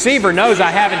receiver. The receiver knows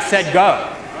I haven't said go.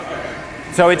 Okay.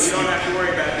 So it's... You don't have to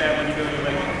worry about that when you're doing the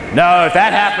linking. No, if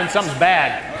that happens, something's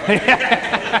bad.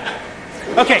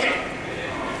 Okay.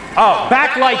 Oh,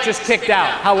 backlight just kicked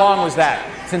out. How long was that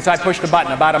since I pushed the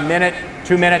button? About a minute,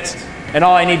 2 minutes. And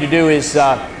all I need to do is...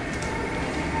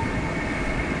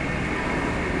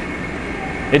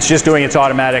 it's just doing its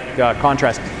automatic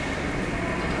contrast.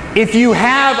 If you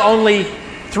have only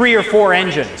 3 or 4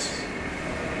 engines,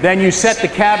 then you set the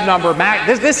cab number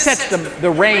max. This sets the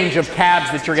range of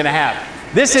cabs that you're going to have.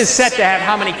 This is set to have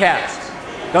how many cabs?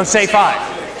 Don't say 5.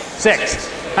 6.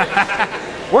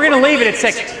 We're going to leave it at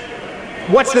 6.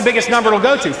 What's the biggest number it'll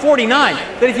go to? 49.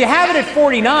 But if you have it at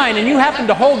 49 and you happen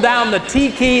to hold down the T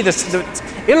key,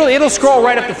 it'll scroll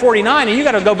right up to 49, and you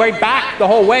got to go right back the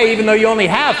whole way, even though you only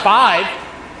have 5.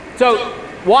 So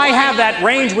why have that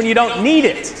range when you don't need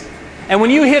it? And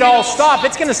when you hit all stop,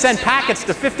 it's going to send packets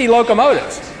to 50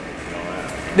 locomotives.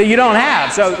 that you don't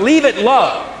have. So leave it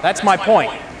low. That's my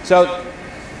point. So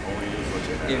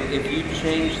If you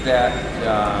change that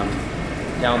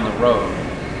down the road,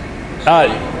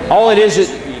 all it is you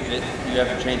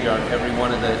have to change on every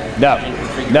one of the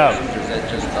configurations, no. or is that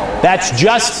just the whole? That's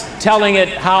just telling it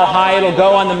how high it'll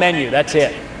go on the menu. That's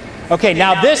it. Okay,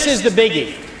 now this is the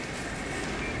biggie.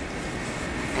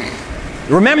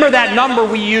 Remember that number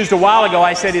we used a while ago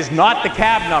I said is not the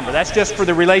cab number. That's just for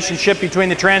the relationship between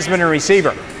the transmitter and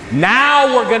receiver.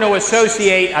 Now we're going to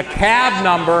associate a cab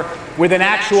number with an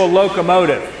actual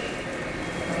locomotive.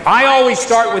 I always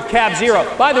start with cab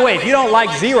 0. By the way, if you don't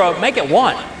like 0, make it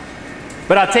 1.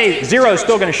 But I'll tell you, 0 is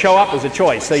still going to show up as a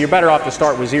choice, so you're better off to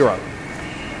start with 0.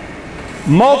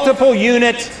 Multiple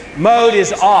unit mode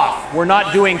is off. We're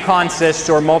not doing consists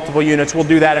or multiple units. We'll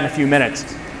do that in a few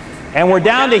minutes. And we're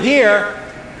down to here.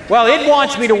 Well, it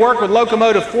wants me to work with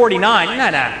locomotive 49.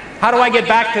 No. How do I get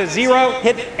back to 0?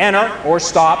 Hit enter or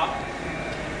stop.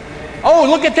 Oh,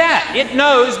 look at that. It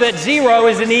knows that 0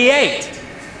 is an E8.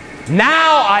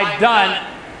 Now I've done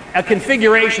a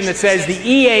configuration that says the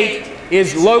E8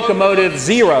 is locomotive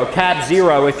 0, cab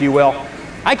 0, if you will.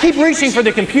 I keep reaching for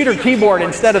the computer keyboard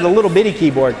instead of the little bitty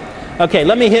keyboard. Okay,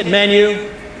 let me hit menu.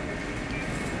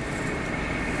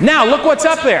 Now, look what's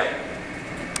up there.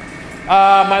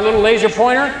 My little laser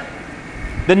pointer.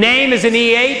 The name is an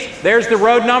E8. There's the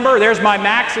road number. There's my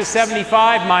max is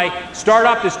 75. My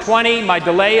startup is 20. My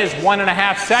delay is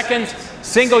 1.5 seconds.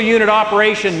 Single unit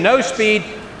operation, no speed.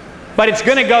 But it's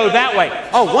going to go that way.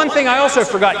 Oh, one thing I also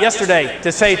forgot yesterday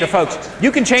to say to folks,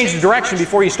 you can change the direction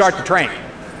before you start the train.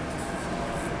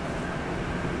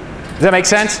 Does that make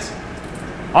sense?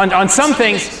 On some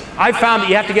things, I've found that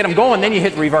you have to get them going, then you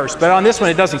hit reverse. But on this one,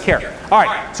 it doesn't care. All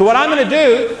right, so what I'm going to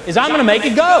do is I'm going to make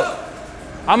it go.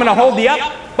 I'm going to hold the up.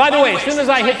 By the way, as soon as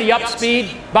I hit the up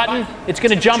speed button, it's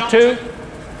going to jump to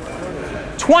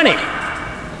 20.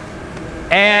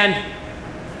 And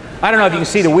I don't know if you can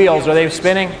see the wheels. Are they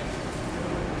spinning?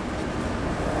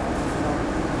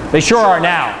 They sure are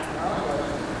now.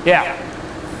 Yeah.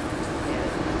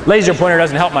 Laser pointer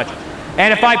doesn't help much.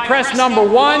 And if I press number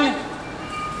 1,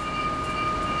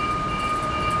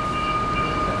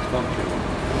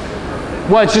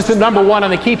 well, it's just the number 1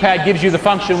 on the keypad gives you the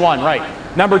function 1, right.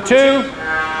 Number 2.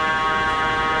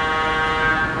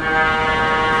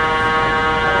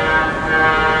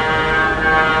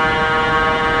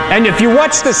 And if you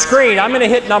watch the screen, I'm going to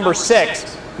hit number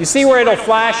 6. You see where it'll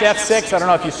flash F6? I don't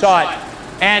know if you saw it.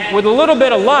 And with a little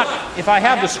bit of luck, if I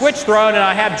have the switch thrown and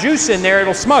I have juice in there,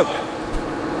 it'll smoke.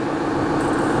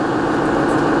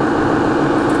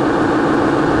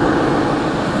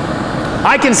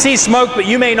 I can see smoke, but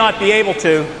you may not be able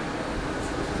to.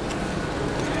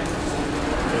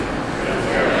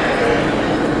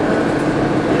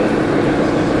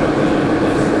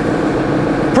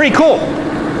 Pretty cool.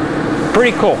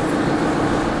 Pretty cool.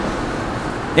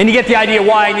 And you get the idea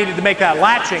why I needed to make that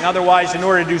latching. Otherwise, in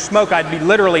order to do smoke, I'd be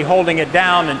literally holding it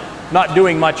down and not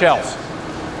doing much else.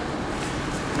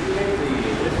 Did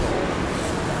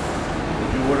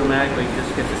you automatically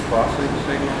just get the crossing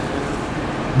signal?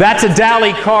 That's a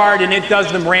DALI card, and it does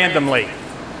them randomly.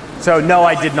 So no,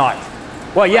 I did not.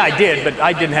 Well, yeah, I did, but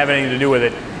I didn't have anything to do with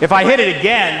it. If I hit it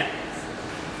again...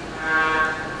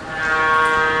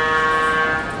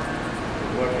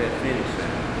 What about Phoenix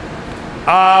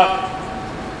Sound?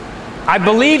 I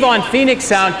believe on Phoenix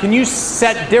Sound, can you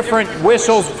set different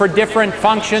whistles for different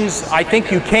functions? I think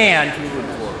you can.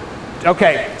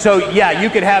 Okay, so yeah, you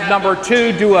could have number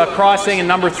 2 do a crossing and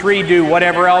number 3 do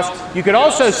whatever else. You could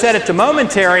also set it to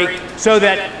momentary so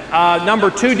that number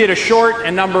 2 did a short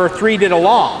and number 3 did a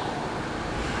long.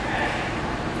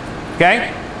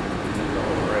 Okay?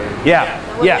 Yeah,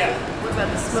 yeah. What about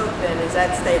the smoke then? Does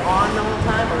that stay on the whole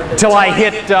time? Or Till I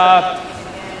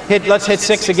let's hit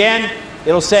 6 again.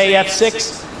 It'll say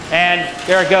F6, and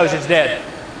there it goes, it's dead.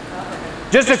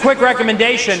 Just a quick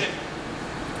recommendation,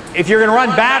 if you're going to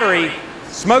run battery,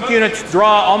 smoke units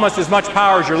draw almost as much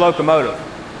power as your locomotive.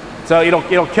 So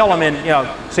it'll kill them in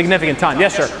significant time.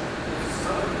 Yes, sir?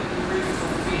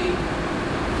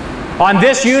 On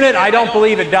this unit, I don't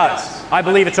believe it does. I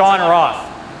believe it's on or off.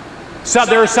 So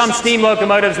there are some steam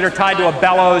locomotives that are tied to a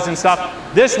bellows and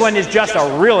stuff. This one is just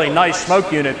a really nice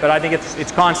smoke unit, but I think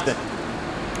it's constant.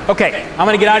 Okay, I'm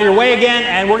going to get out of your way again,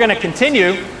 and we're going to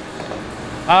continue.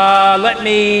 Let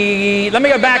me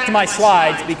go back to my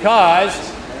slides because.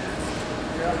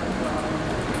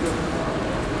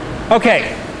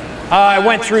 Okay, I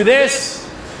went through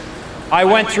this. I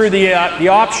went through the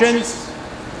options.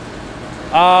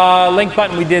 Link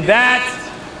button. We did that.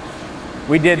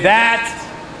 We did that.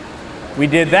 We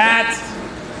did that.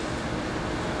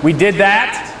 We did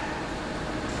that.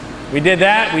 We did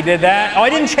that, we did that. Oh, I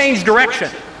didn't change direction.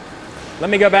 Let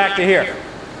me go back to here.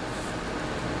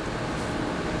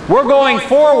 We're going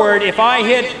forward. If I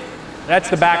hit, that's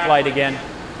the backlight again.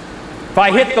 If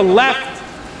I hit the left,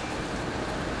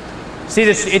 see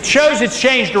this, it shows it's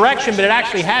changed direction, but it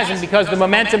actually hasn't because the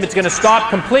momentum, it's going to stop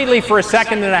completely for a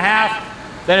second and a half,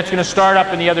 then it's going to start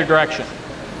up in the other direction.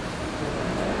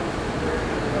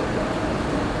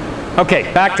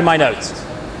 Okay, back to my notes.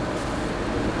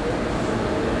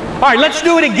 All right, let's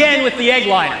do it again with the egg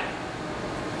liner.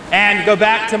 And go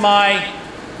back to my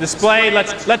display.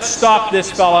 Let's stop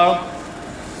this fellow.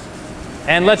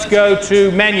 And let's go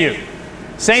to menu.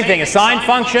 Same thing, assign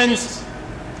functions.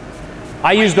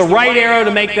 I use the right arrow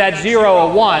to make that 0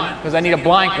 a 1 because I need a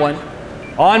blank one.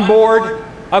 On board.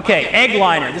 Okay, egg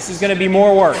liner. This is going to be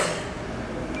more work.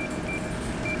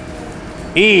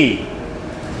 E.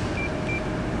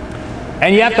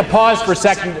 And you have to pause for a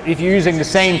second if you're using the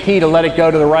same key to let it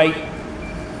go to the right.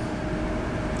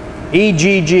 E,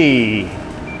 G, G.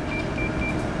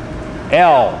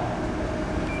 L.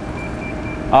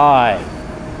 I.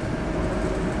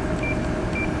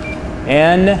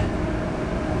 N.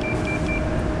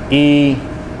 E.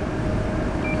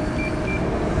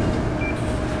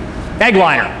 Egg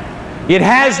liner. It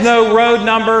has no road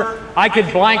number. I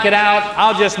could blank it out.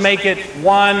 I'll just make it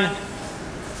 1,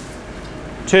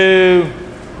 2,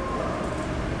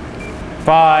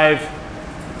 5,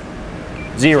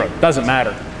 0. Doesn't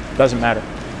matter. Doesn't matter.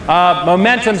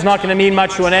 Momentum's not going to mean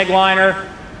much to an egg liner.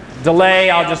 Delay,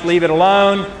 I'll just leave it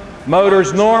alone.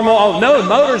 Motor's normal. Oh, no,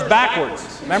 motor's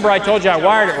backwards. Remember I told you I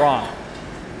wired it wrong.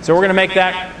 So we're going to make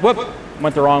that, whoop,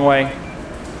 went the wrong way.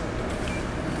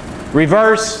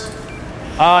 Reverse.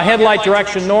 Headlight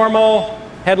direction normal.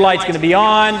 Headlight's going to be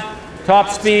on. Top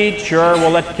speed, sure, we'll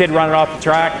let the kid run it off the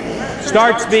track.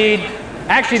 Start speed.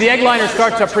 Actually, the egg liner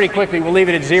starts up pretty quickly. We'll leave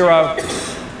it at 0.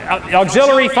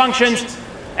 Auxiliary functions,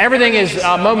 everything is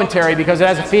momentary because it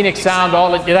has a Phoenix sound.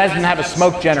 It doesn't have a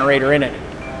smoke generator in it.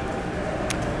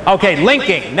 Okay,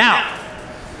 linking. Now,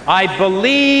 I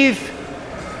believe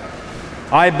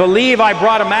I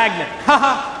brought a magnet.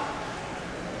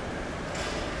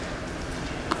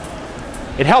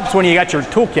 It helps when you got your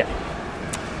toolkit.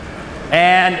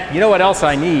 And you know what else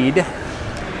I need?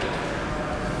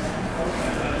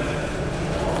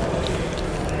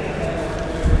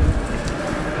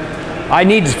 I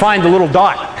need to find the little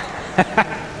dot.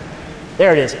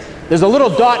 There it is. There's a little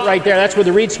dot right there. That's where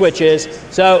the reed switch is.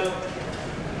 So,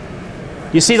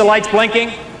 you see the lights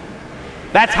blinking?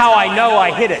 That's how I know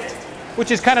I hit it,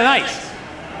 which is kind of nice.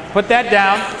 Put that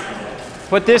down.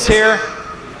 Put this here.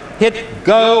 Hit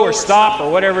go or stop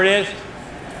or whatever it is.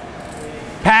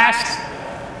 Pass.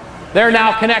 They're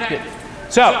now connected.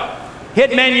 So,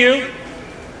 hit menu.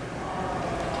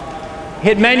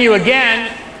 Hit menu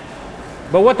again.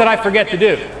 But what did I forget to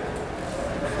do?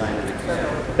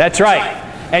 That's right.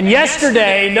 And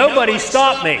yesterday, nobody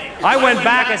stopped me. I went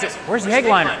back and said, where's the egg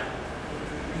liner?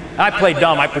 I played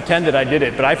dumb. I pretended I did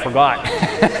it, but I forgot.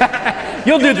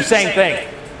 You'll do the same thing.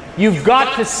 You've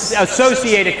got to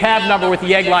associate a cab number with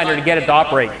the egg liner to get it to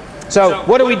operate. So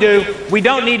what do? We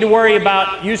don't need to worry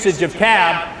about usage of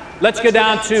cab. Let's go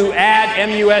down to add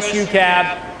MUSU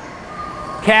cab.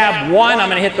 Cab 1, I'm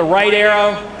going to hit the right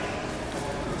arrow.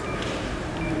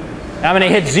 I'm going to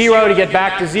hit 0 to get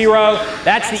back to 0.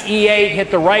 That's the E8. Hit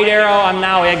the right arrow. I'm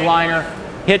now egg liner.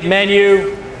 Hit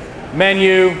menu.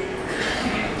 Menu.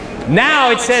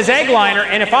 Now it says egg liner,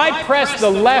 and if I press the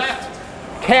left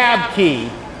cab key,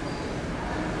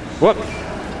 whoop,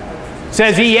 it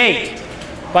says E8.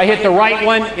 If I hit the right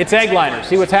one, it's egg liner.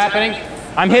 See what's happening?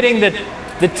 I'm hitting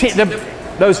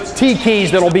those T keys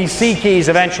that'll be C keys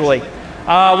eventually.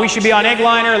 We should be on egg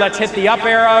liner. Let's hit the up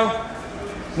arrow.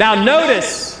 Now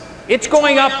notice, it's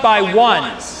going up by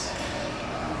 1s.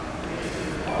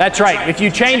 That's right. If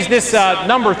you change this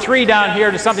number 3 down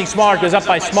here to something smaller, it goes up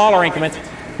by smaller increments.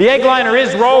 The egg liner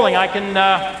is rolling. I can,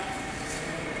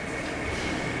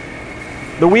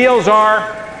 the wheels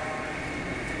are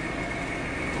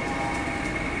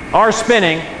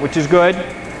spinning, which is good.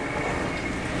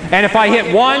 And if I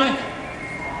hit 1,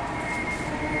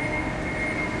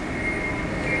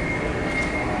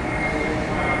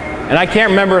 and I can't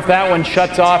remember if that one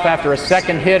shuts off after a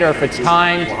second hit or if it's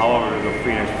timed. Well, however, the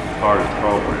Phoenix car is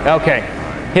programmed. Okay.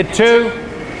 Hit 2.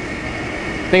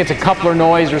 I think it's a coupler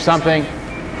noise or something.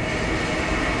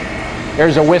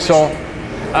 There's a whistle.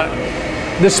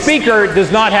 The speaker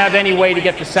does not have any way to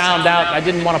get the sound out. I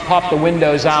didn't want to pop the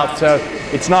windows out, so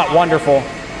it's not wonderful.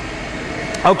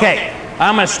 Okay,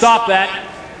 I'm going to stop that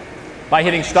by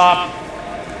hitting stop.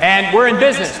 And we're in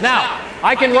business. Now,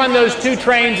 I can run those 2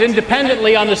 trains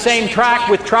independently on the same track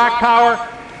with track power.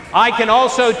 I can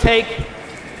also take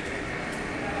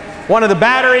one of the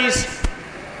batteries,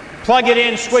 plug it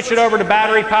in, switch it over to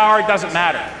battery power. It doesn't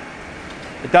matter.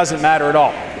 It doesn't matter at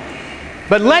all.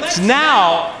 But let's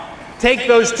now take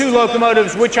those two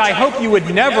locomotives, which I hope you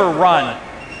would never run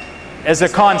as a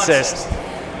consist,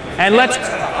 and let's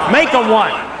make them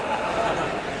one.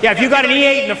 Yeah, if you got an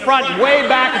E8 in the front, way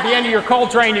back at the end of your coal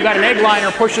train, you got an egg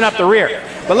liner pushing up the rear.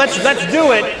 But let's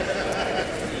do it,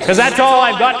 because that's all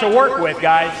I've got to work with,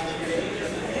 guys.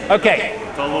 Okay.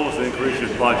 Tell Louis to increase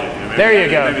his budget. Maybe, there you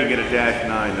go. Maybe get a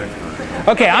 -9 next time.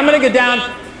 Okay, I'm going to go down.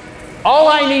 All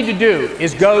I need to do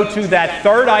is go to that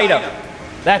third item.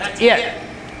 That's it.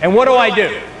 And what do?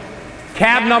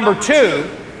 Cab number 2,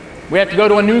 we have to go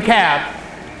to a new cab.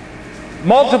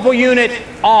 Multiple unit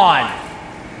on.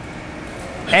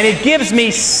 And it gives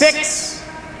me 6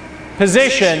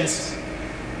 positions.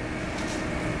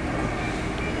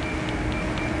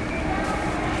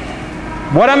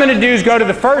 What I'm going to do is go to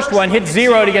the first one, hit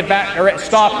 0 to get back, or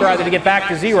stop rather to get back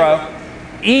to 0.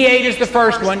 E8 is the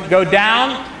first one. Go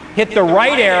down, hit the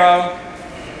right arrow,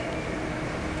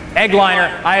 egg liner.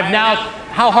 I have now,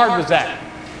 how hard was that?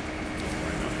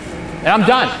 And I'm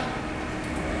done.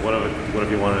 What if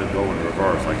you wanted to go in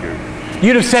reverse, like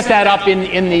you'd have set that up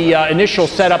in the initial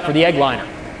setup for the egg liner.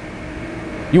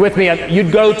 You with me?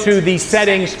 You'd go to the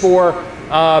settings for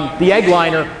the egg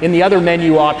liner in the other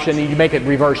menu option, and you make it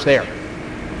reverse there.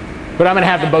 But I'm going to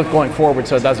have them both going forward,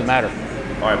 so it doesn't matter.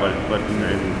 All right, but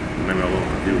maybe I'm a little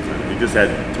confused. You just had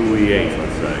 2 E8s,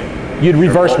 let's say. You'd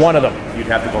reverse one of them. You'd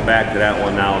have to go back to that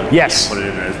one now and yes. Put it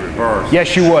in as reverse.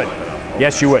 Yes, you would.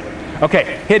 Yes, you would.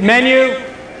 Okay, hit menu,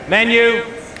 menu.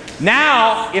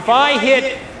 Now, if I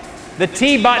hit the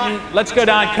T button, let's go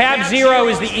down. Cab 0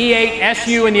 is the E8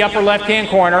 SU in the upper left-hand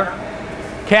corner.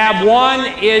 Cab 1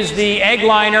 is the egg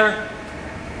liner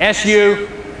SU.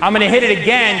 I'm going to hit it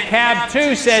again. Cab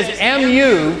 2 says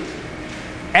MU,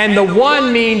 and the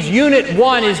 1 means unit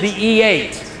 1 is the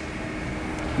E8.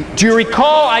 Do you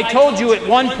recall I told you at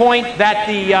one point that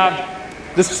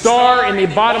the star in the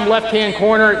bottom left-hand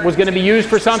corner was going to be used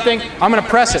for something? I'm going to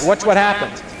press it. Watch what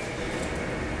happens.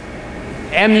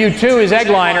 MU2 is egg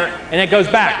liner, and it goes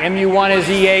back. MU1 is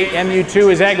E8,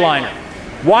 MU2 is egg liner.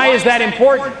 Why is that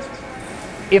important?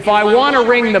 If I want to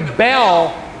ring the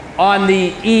bell on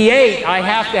the E8, I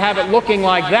have to have it looking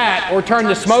like that, or turn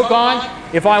the smoke on.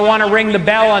 If I want to ring the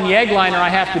bell on the egg liner, I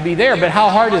have to be there. But how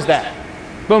hard is that?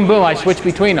 Boom, boom, I switch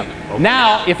between them.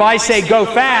 Now, if I say go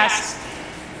fast,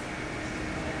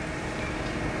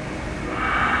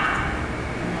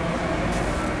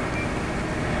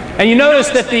 and you notice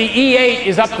that the E8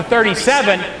 is up to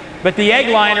 37, but the egg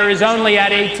liner is only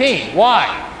at 18. Why?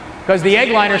 Because the egg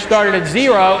liner started at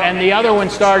 0 and the other one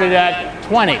started at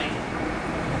 20.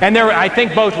 And they're, I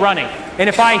think, both running. And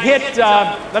if I hit,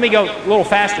 let me go a little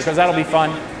faster because that'll be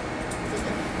fun.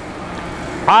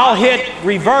 I'll hit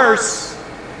reverse.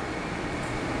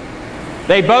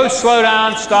 They both slow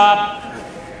down, stop,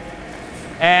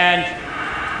 and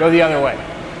go the other way.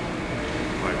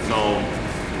 Right, so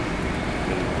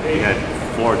you had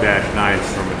 4 -9s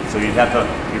from it. So you'd have to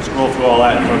scroll through all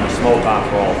that and turn the smoke on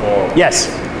for all 4 of them. Yes,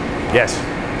 yes.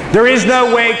 There is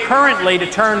no way currently to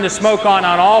turn the smoke on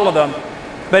all of them,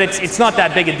 but it's not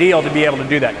that big a deal to be able to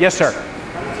do that. Yes, sir.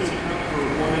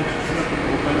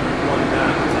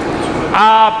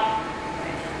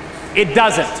 It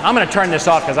doesn't. I'm going to turn this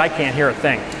off because I can't hear a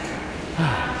thing.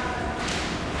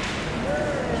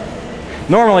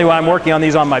 Normally when I'm working on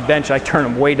these on my bench, I turn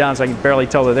them way down so I can barely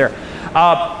tell they're there.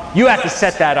 You have to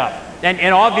set that up.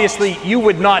 And obviously you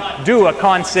would not do a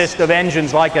consist of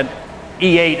engines like an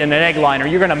E8 and an egg liner.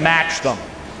 You're going to match them.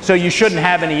 So you shouldn't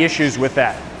have any issues with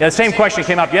that. Yeah, the same question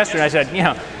came up yesterday. I said, you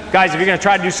know, guys, if you're going to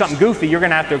try to do something goofy, you're going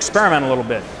to have to experiment a little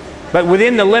bit. But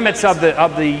within the limits of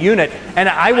the unit, and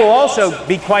I will also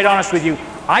be quite honest with you,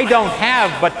 I don't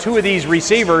have but 2 of these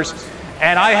receivers,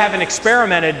 and I haven't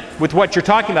experimented with what you're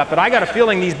talking about, but I got a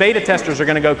feeling these beta testers are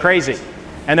going to go crazy.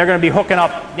 And they're going to be hooking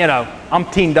up, you know,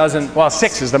 umpteen dozen, well,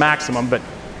 6 is the maximum, but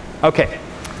okay.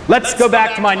 Let's go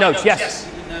back to my notes. Yes?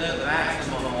 The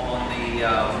maximum on the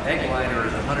egg liner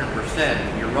is 100%.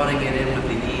 You're running it in with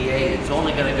the E8. It's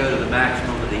only going to go to the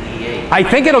maximum of the E8. I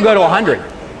think it'll go to 100.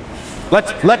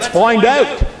 Let's find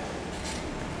out.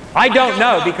 I don't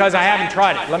know because I haven't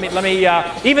tried it. Let me.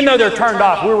 Even though they're turned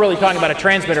off, we're really talking about a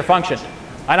transmitter function.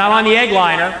 And I'm on the egg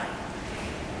liner.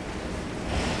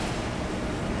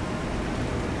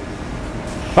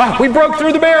 Ah, we broke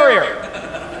through the barrier.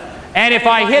 And if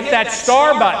I hit that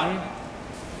star button,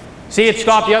 see, it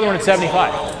stopped the other one at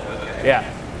 75. Yeah,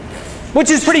 which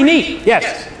is pretty neat.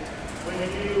 Yes. When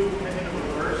you hit a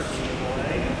reverse,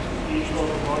 each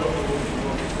locomotive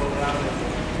will slow down.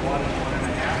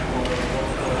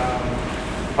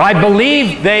 I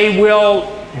believe they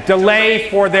will delay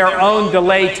for their own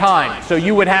delay time. So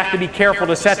you would have to be careful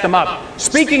to set them up.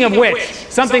 Speaking of which,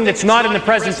 something that's not in the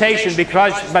presentation,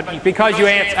 because you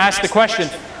asked the question,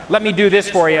 let me do this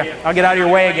for you. I'll get out of your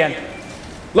way again.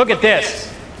 Look at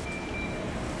this.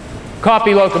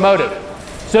 Copy locomotive.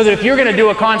 So that if you're going to do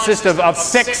a consist of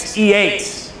 6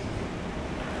 E8s,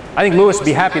 I think Lewis would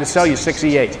be happy to sell you 6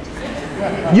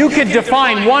 E8s. You could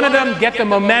define one of them, get the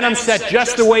momentum set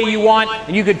just the way you want,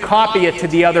 and you could copy it to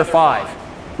the other 5,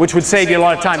 which would save you a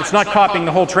lot of time. It's not copying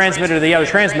the whole transmitter to the other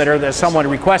transmitter that someone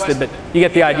requested, but you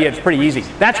get the idea. It's pretty easy.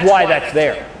 That's why that's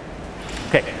there.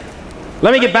 Okay.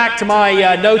 Let me get back to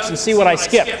my notes and see what I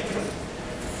skipped.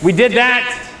 We did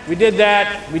that. We did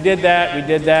that. We did that. We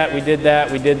did that. We did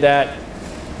that. We did that.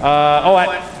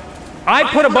 I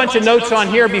put a bunch of notes on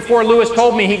here before Lewis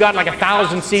told me he got like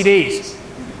 1,000 CDs.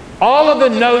 All of the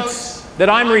notes that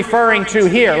I'm referring to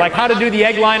here, like how to do the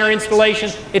egg liner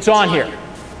installation, it's on here.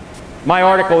 My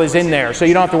article is in there, so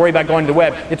you don't have to worry about going to the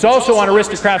web. It's also on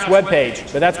Aristocrat's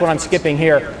webpage, but that's what I'm skipping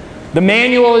here. The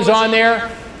manual is on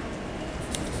there.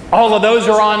 All of those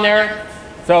are on there.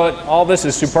 So all this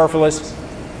is superfluous.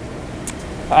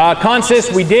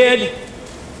 Consist we did.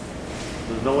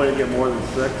 There's no way to get more than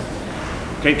 6?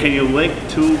 Can you link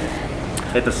 2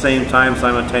 at the same time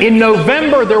simultaneously? In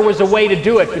November there was a way to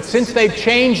do it, but since they've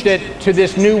changed it to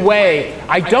this new way,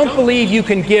 I don't believe you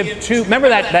can give 2. Remember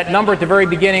that number at the very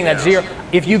beginning, that 0?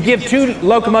 If you give 2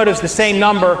 locomotives the same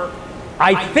number,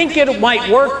 I think it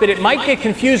might work, but it might get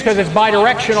confused because it's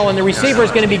bidirectional and the receiver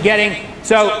is going to be getting,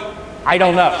 so I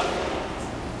don't know.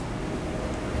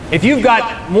 If you've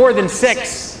got more than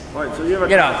 6, right, so you have a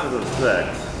consist of 6,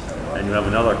 and you have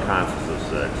another consist of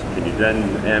 6. Can you then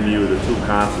MU the 2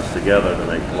 consists together to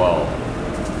make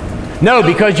 12? No,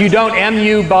 because you don't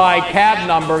MU by cab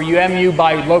number, you MU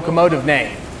by locomotive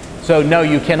name. So no,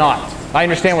 you cannot. I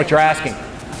understand what you're asking.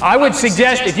 I would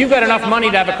suggest if you've got enough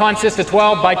money to have a consist of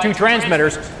 12 by 2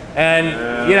 transmitters, and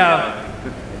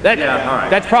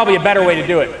that's probably a better way to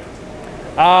do it.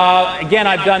 Again,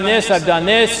 I've done this, I've done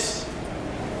this.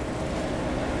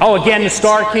 Oh, again, the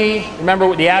star key. Remember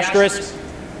with the asterisk?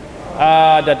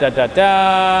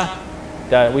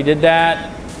 We did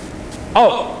that.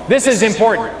 Oh, this is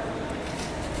important.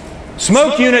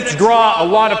 Smoke units draw a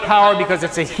lot of power because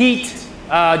it's a heat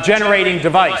generating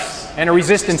device and a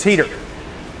resistance heater.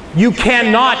 You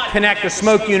cannot connect a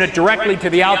smoke unit directly to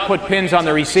the output pins on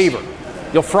the receiver.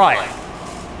 You'll fry it.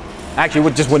 Actually,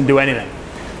 it just wouldn't do anything.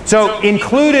 So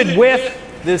included with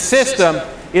the system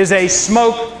is a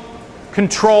smoke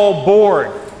control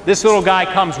board. This little guy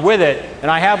comes with it,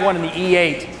 and I have one in the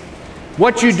E8.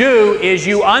 What you do is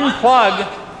you unplug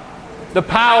the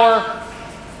power.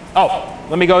 Oh,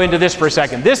 let me go into this for a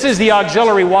second. This is the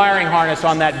auxiliary wiring harness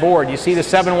on that board. You see the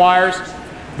 7 wires?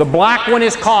 The black one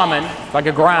is common, like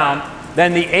a ground.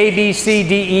 Then the A, B, C,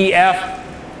 D, E, F.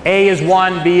 A is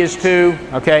 1, B is 2,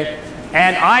 okay?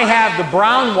 And I have the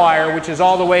brown wire, which is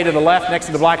all the way to the left next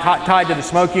to the black, tied to the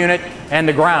smoke unit and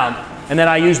the ground. And then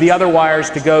I use the other wires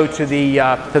to go to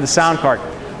the sound card.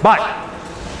 But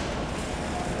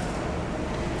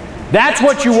that's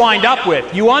what you wind up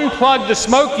with. You unplug the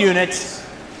smoke units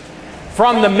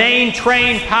from the main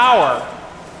train power,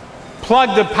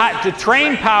 plug the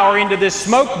train power into this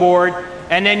smoke board,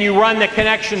 and then you run the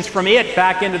connections from it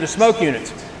back into the smoke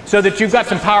units, so that you've got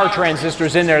some power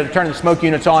transistors in there to turn the smoke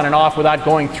units on and off without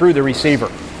going through the receiver.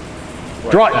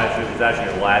 Right, it's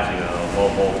actually latching a low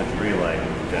voltage relay.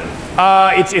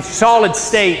 It's solid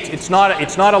state. It's not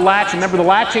a latch. Remember, the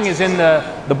latching is in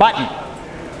the button.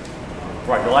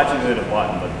 Right, the latching is in the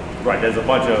button, but right, there's a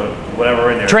bunch of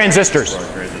whatever in there. Transistors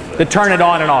that turn it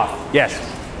on and off. Yes.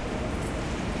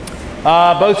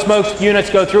 Both smoke units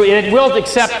go through. It will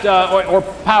accept or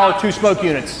power 2 smoke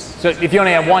units. So if you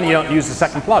only have 1, you don't use the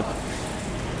second plug.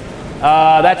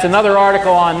 That's another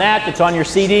article on that. It's on your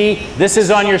CD. This is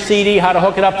on your CD, how to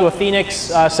hook it up to a Phoenix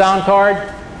sound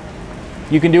card.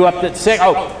 You can do up to 6.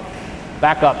 Oh,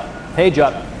 back up. Page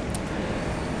up.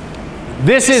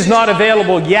 This is not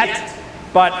available yet,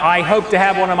 but I hope to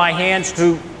have one in my hands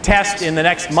to test in the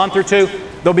next month or 2.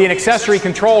 There'll be an accessory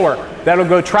controller that'll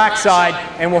go trackside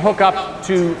and will hook up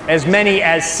to as many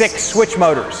as 6 switch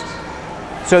motors,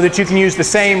 so that you can use the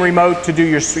same remote to do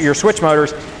your switch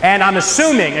motors. And I'm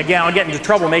assuming, again, I'll get into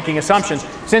trouble making assumptions,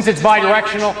 since it's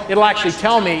bidirectional, it'll actually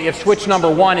tell me if switch number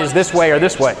 1 is this way or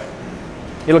this way.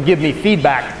 It'll give me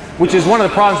feedback, which is one of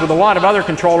the problems with a lot of other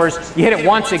controllers. You hit it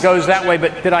once, it goes that way,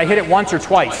 but did I hit it once or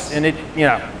twice? And it, you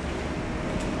know.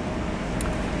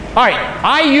 All right,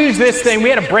 I use this thing. We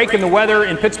had a break in the weather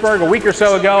in Pittsburgh a week or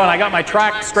so ago, and I got my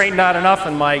track straightened out enough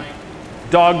and my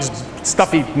dog's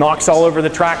stuffy knocks all over the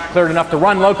track cleared enough to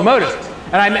run locomotives.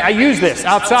 And I used this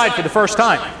outside for the first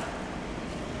time.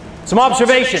 Some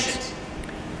observations.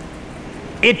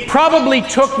 It probably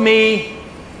took me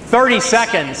 30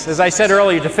 seconds, as I said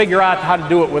earlier, to figure out how to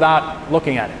do it without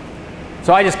looking at it.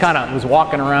 So I just kind of was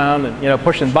walking around and, you know,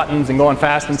 pushing buttons and going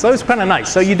fast, and so it was kind of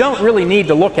nice. So you don't really need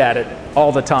to look at it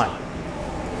all the time.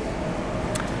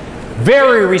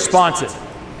 Very responsive.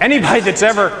 Anybody that's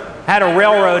ever had a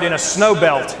railroad in a snow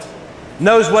belt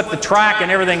knows what the track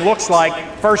and everything looks like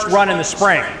first run in the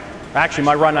spring. Actually,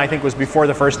 my run, I think, was before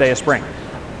the first day of spring.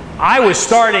 I was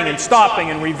starting and stopping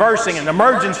and reversing and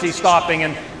emergency stopping,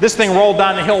 and this thing rolled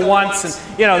down the hill once,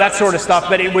 and, you know, that sort of stuff.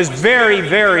 But it was very,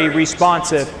 very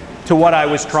responsive to what I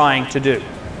was trying to do.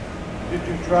 Did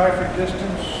you try for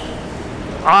distance?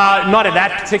 Not in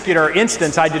that particular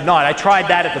instance, I did not. I tried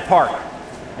that at the park,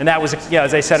 and that was, yeah,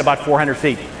 as I said, about 400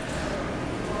 feet.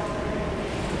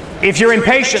 If you're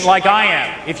impatient like I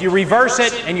am, if you reverse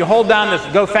it and you hold down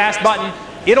the go fast button,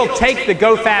 it'll take the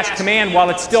go fast command while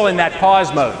it's still in that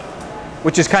pause mode,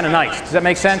 which is kind of nice. Does that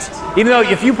make sense? Even though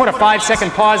if you put a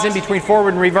 5-second pause in between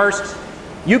forward and reverse,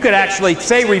 you could actually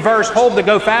say reverse, hold the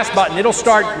go fast button, it'll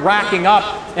start racking up,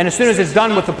 and as soon as it's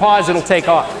done with the pause, it'll take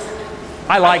off.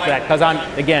 I like that because I'm,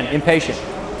 again, impatient.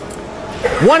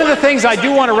 One of the things I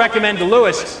do want to recommend to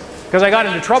Lewis, because I got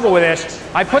into trouble with this,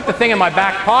 I put the thing in my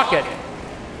back pocket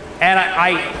and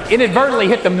I inadvertently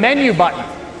hit the menu button,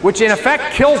 which in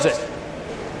effect kills it.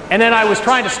 And then I was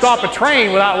trying to stop a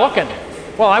train without looking.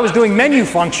 Well, I was doing menu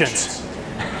functions.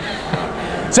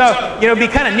 So, you know, it'd be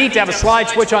kind of neat to have a slide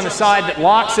switch on the side that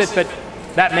locks it, but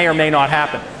that may or may not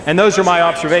happen. And those are my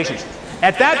observations.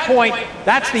 At that point,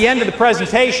 that's the end of the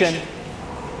presentation,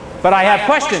 but I have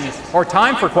questions, or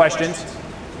time for questions.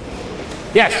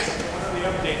 Yes?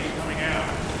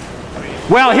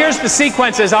 Well, here's the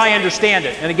sequence as I understand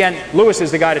it. And again, Lewis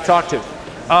is the guy to talk to.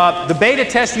 The beta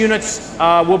test units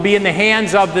will be in the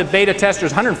hands of the beta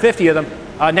testers, 150 of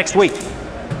them, next week.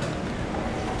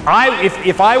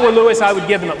 If I were Lewis, I would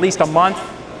give them at least a month,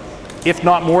 if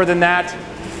not more than that.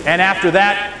 And after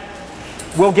that,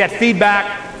 we'll get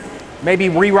feedback, maybe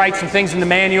rewrite some things in the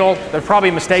manual. There are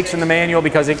probably mistakes in the manual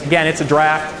because, again, it's a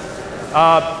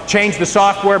draft. Change the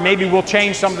software. Maybe we'll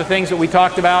change some of the things that we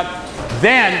talked about.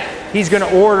 Then he's going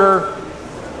to order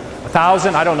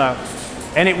 1,000, I don't know.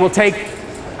 And it will take,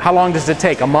 how long does it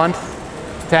take? A month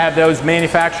to have those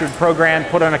manufactured, programmed,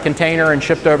 put on a container and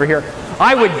shipped over here?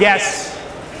 I would guess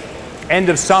end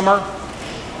of summer,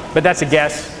 but that's a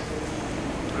guess.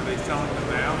 Are they selling them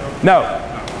now? No.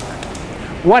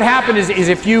 What happened is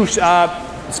if you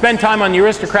spend time on the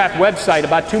Aristocrat website,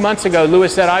 about 2 months ago,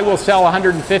 Lewis said, I will sell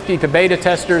 150 to beta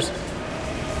testers,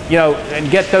 you know, and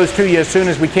get those to you as soon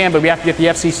as we can, but we have to get the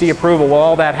FCC approval. Well,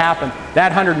 all that happened. That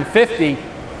 150.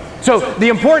 So the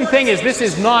important thing is this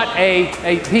is not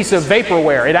a piece of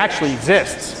vaporware. It actually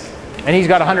exists. And he's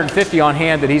got 150 on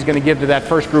hand that he's going to give to that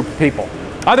first group of people.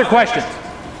 Other questions?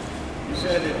 You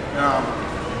said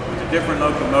that with the different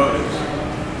locomotives,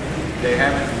 they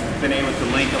haven't been able to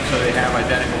link them so they have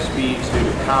identical speeds due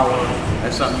to power.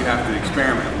 That's something you have to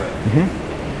experiment with.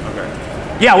 Mm-hmm. Okay.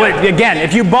 Yeah, well, again,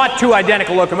 if you bought two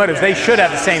identical locomotives, they should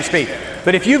have the same speed.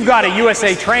 But if you've got a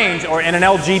USA Trains or an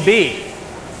LGB,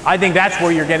 I think that's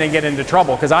where you're going to get into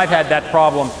trouble, because I've had that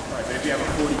problem. Right, but if you have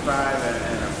a 45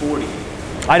 and a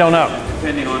 40, I don't know.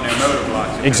 depending on their motor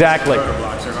blocks. Exactly. Motor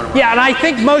blocks, they're going to yeah, and I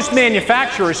think most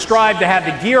manufacturers strive to have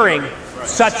the gearing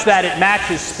such that it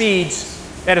matches speeds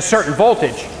at a certain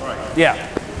voltage. Right. Yeah.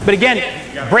 But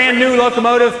again, brand new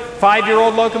locomotive,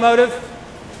 5-year-old locomotive,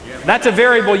 that's a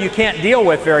variable you can't deal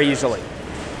with very easily.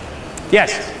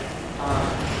 Yes?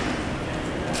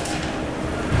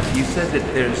 You said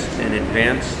that there's an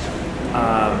advanced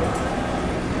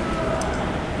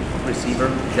receiver.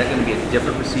 Is that going to be a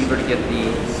different receiver to get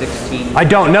the 16? I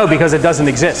don't know, because it doesn't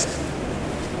exist.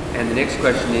 And the next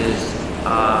question is,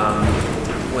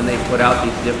 when they put out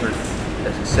these different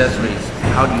accessories,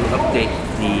 how do you update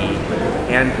the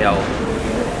handheld?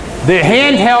 The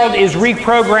handheld is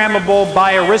reprogrammable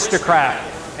by Aristocrat.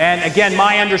 And again,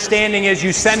 my understanding is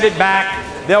you send it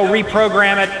back, they'll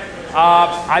reprogram it.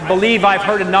 I believe I've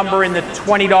heard a number in the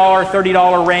 $20,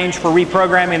 $30 range for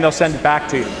reprogramming, they'll send it back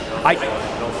to you.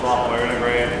 No software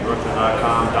integrated,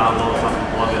 Roofing.com, download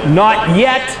something, plug it in. Not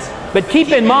yet, but keep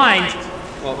in mind,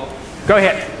 Well, go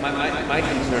ahead. my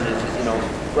concern is, you know,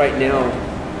 right now,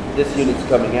 this unit's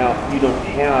coming out, you don't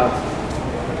have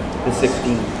the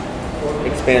 16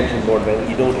 expansion board available.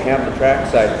 You don't have the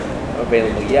trackside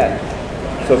available yet.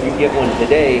 So if you get one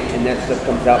today and that stuff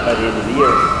comes out by the end of the year,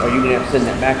 are you going to have to send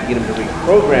that back and get them to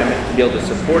reprogram it to be able to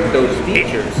support those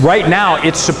features? Right now,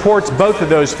 it supports both of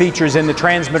those features in the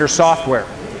transmitter software,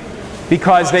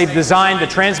 because they've designed the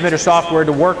transmitter software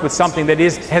to work with something that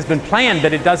has been planned,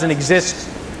 but it doesn't exist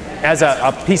as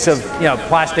a piece of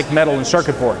plastic, metal, and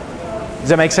circuit board. Does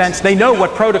that make sense? They know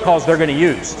what protocols they're going to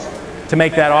use to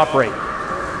make that operate.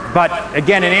 But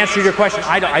again, in answer to your question,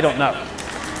 I don't know.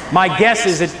 My guess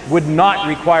is it would not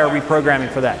require reprogramming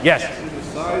for that. Yes? Is the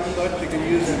size such you can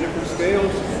use in different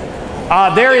scales?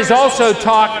 There is also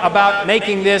talk about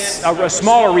making this a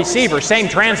smaller receiver, same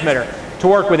transmitter, to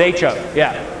work with HO.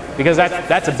 Yeah, because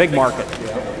that's a big market.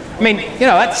 I mean,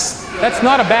 that's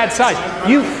not a bad size.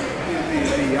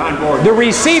 The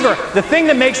receiver, the thing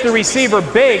that makes the receiver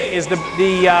big is the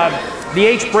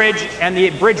H bridge and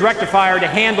the bridge rectifier to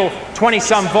handle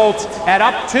 20-some volts at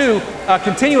up to a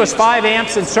continuous 5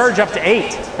 amps and surge up to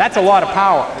 8. That's a lot of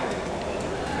power.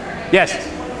 Yes? In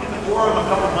the forum a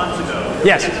couple months ago,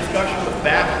 yes, there was a discussion with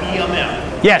back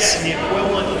EMF. Yes. And the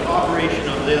equivalent operation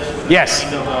of this with yes.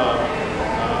 Kind of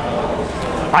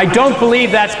I don't believe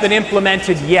that's been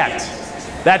implemented yet.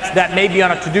 That may be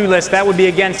on a to-do list. That would be,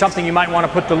 again, something you might want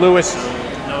to put to Lewis.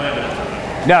 No evidence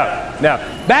of that. No.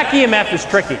 Back EMF is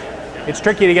tricky. It's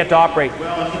tricky to get to operate.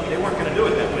 Well, they weren't going to do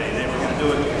it that way. They were going to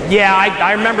do it. Yeah,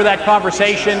 I remember that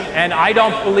conversation, and I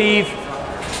don't believe.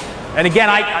 And again,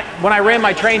 when I ran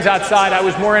my trains outside, I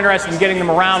was more interested in getting them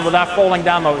around without falling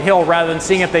down the hill rather than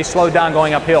seeing if they slowed down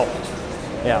going uphill.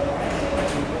 Yeah.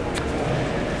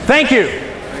 Thank you.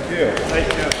 Thank you.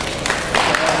 Thank you.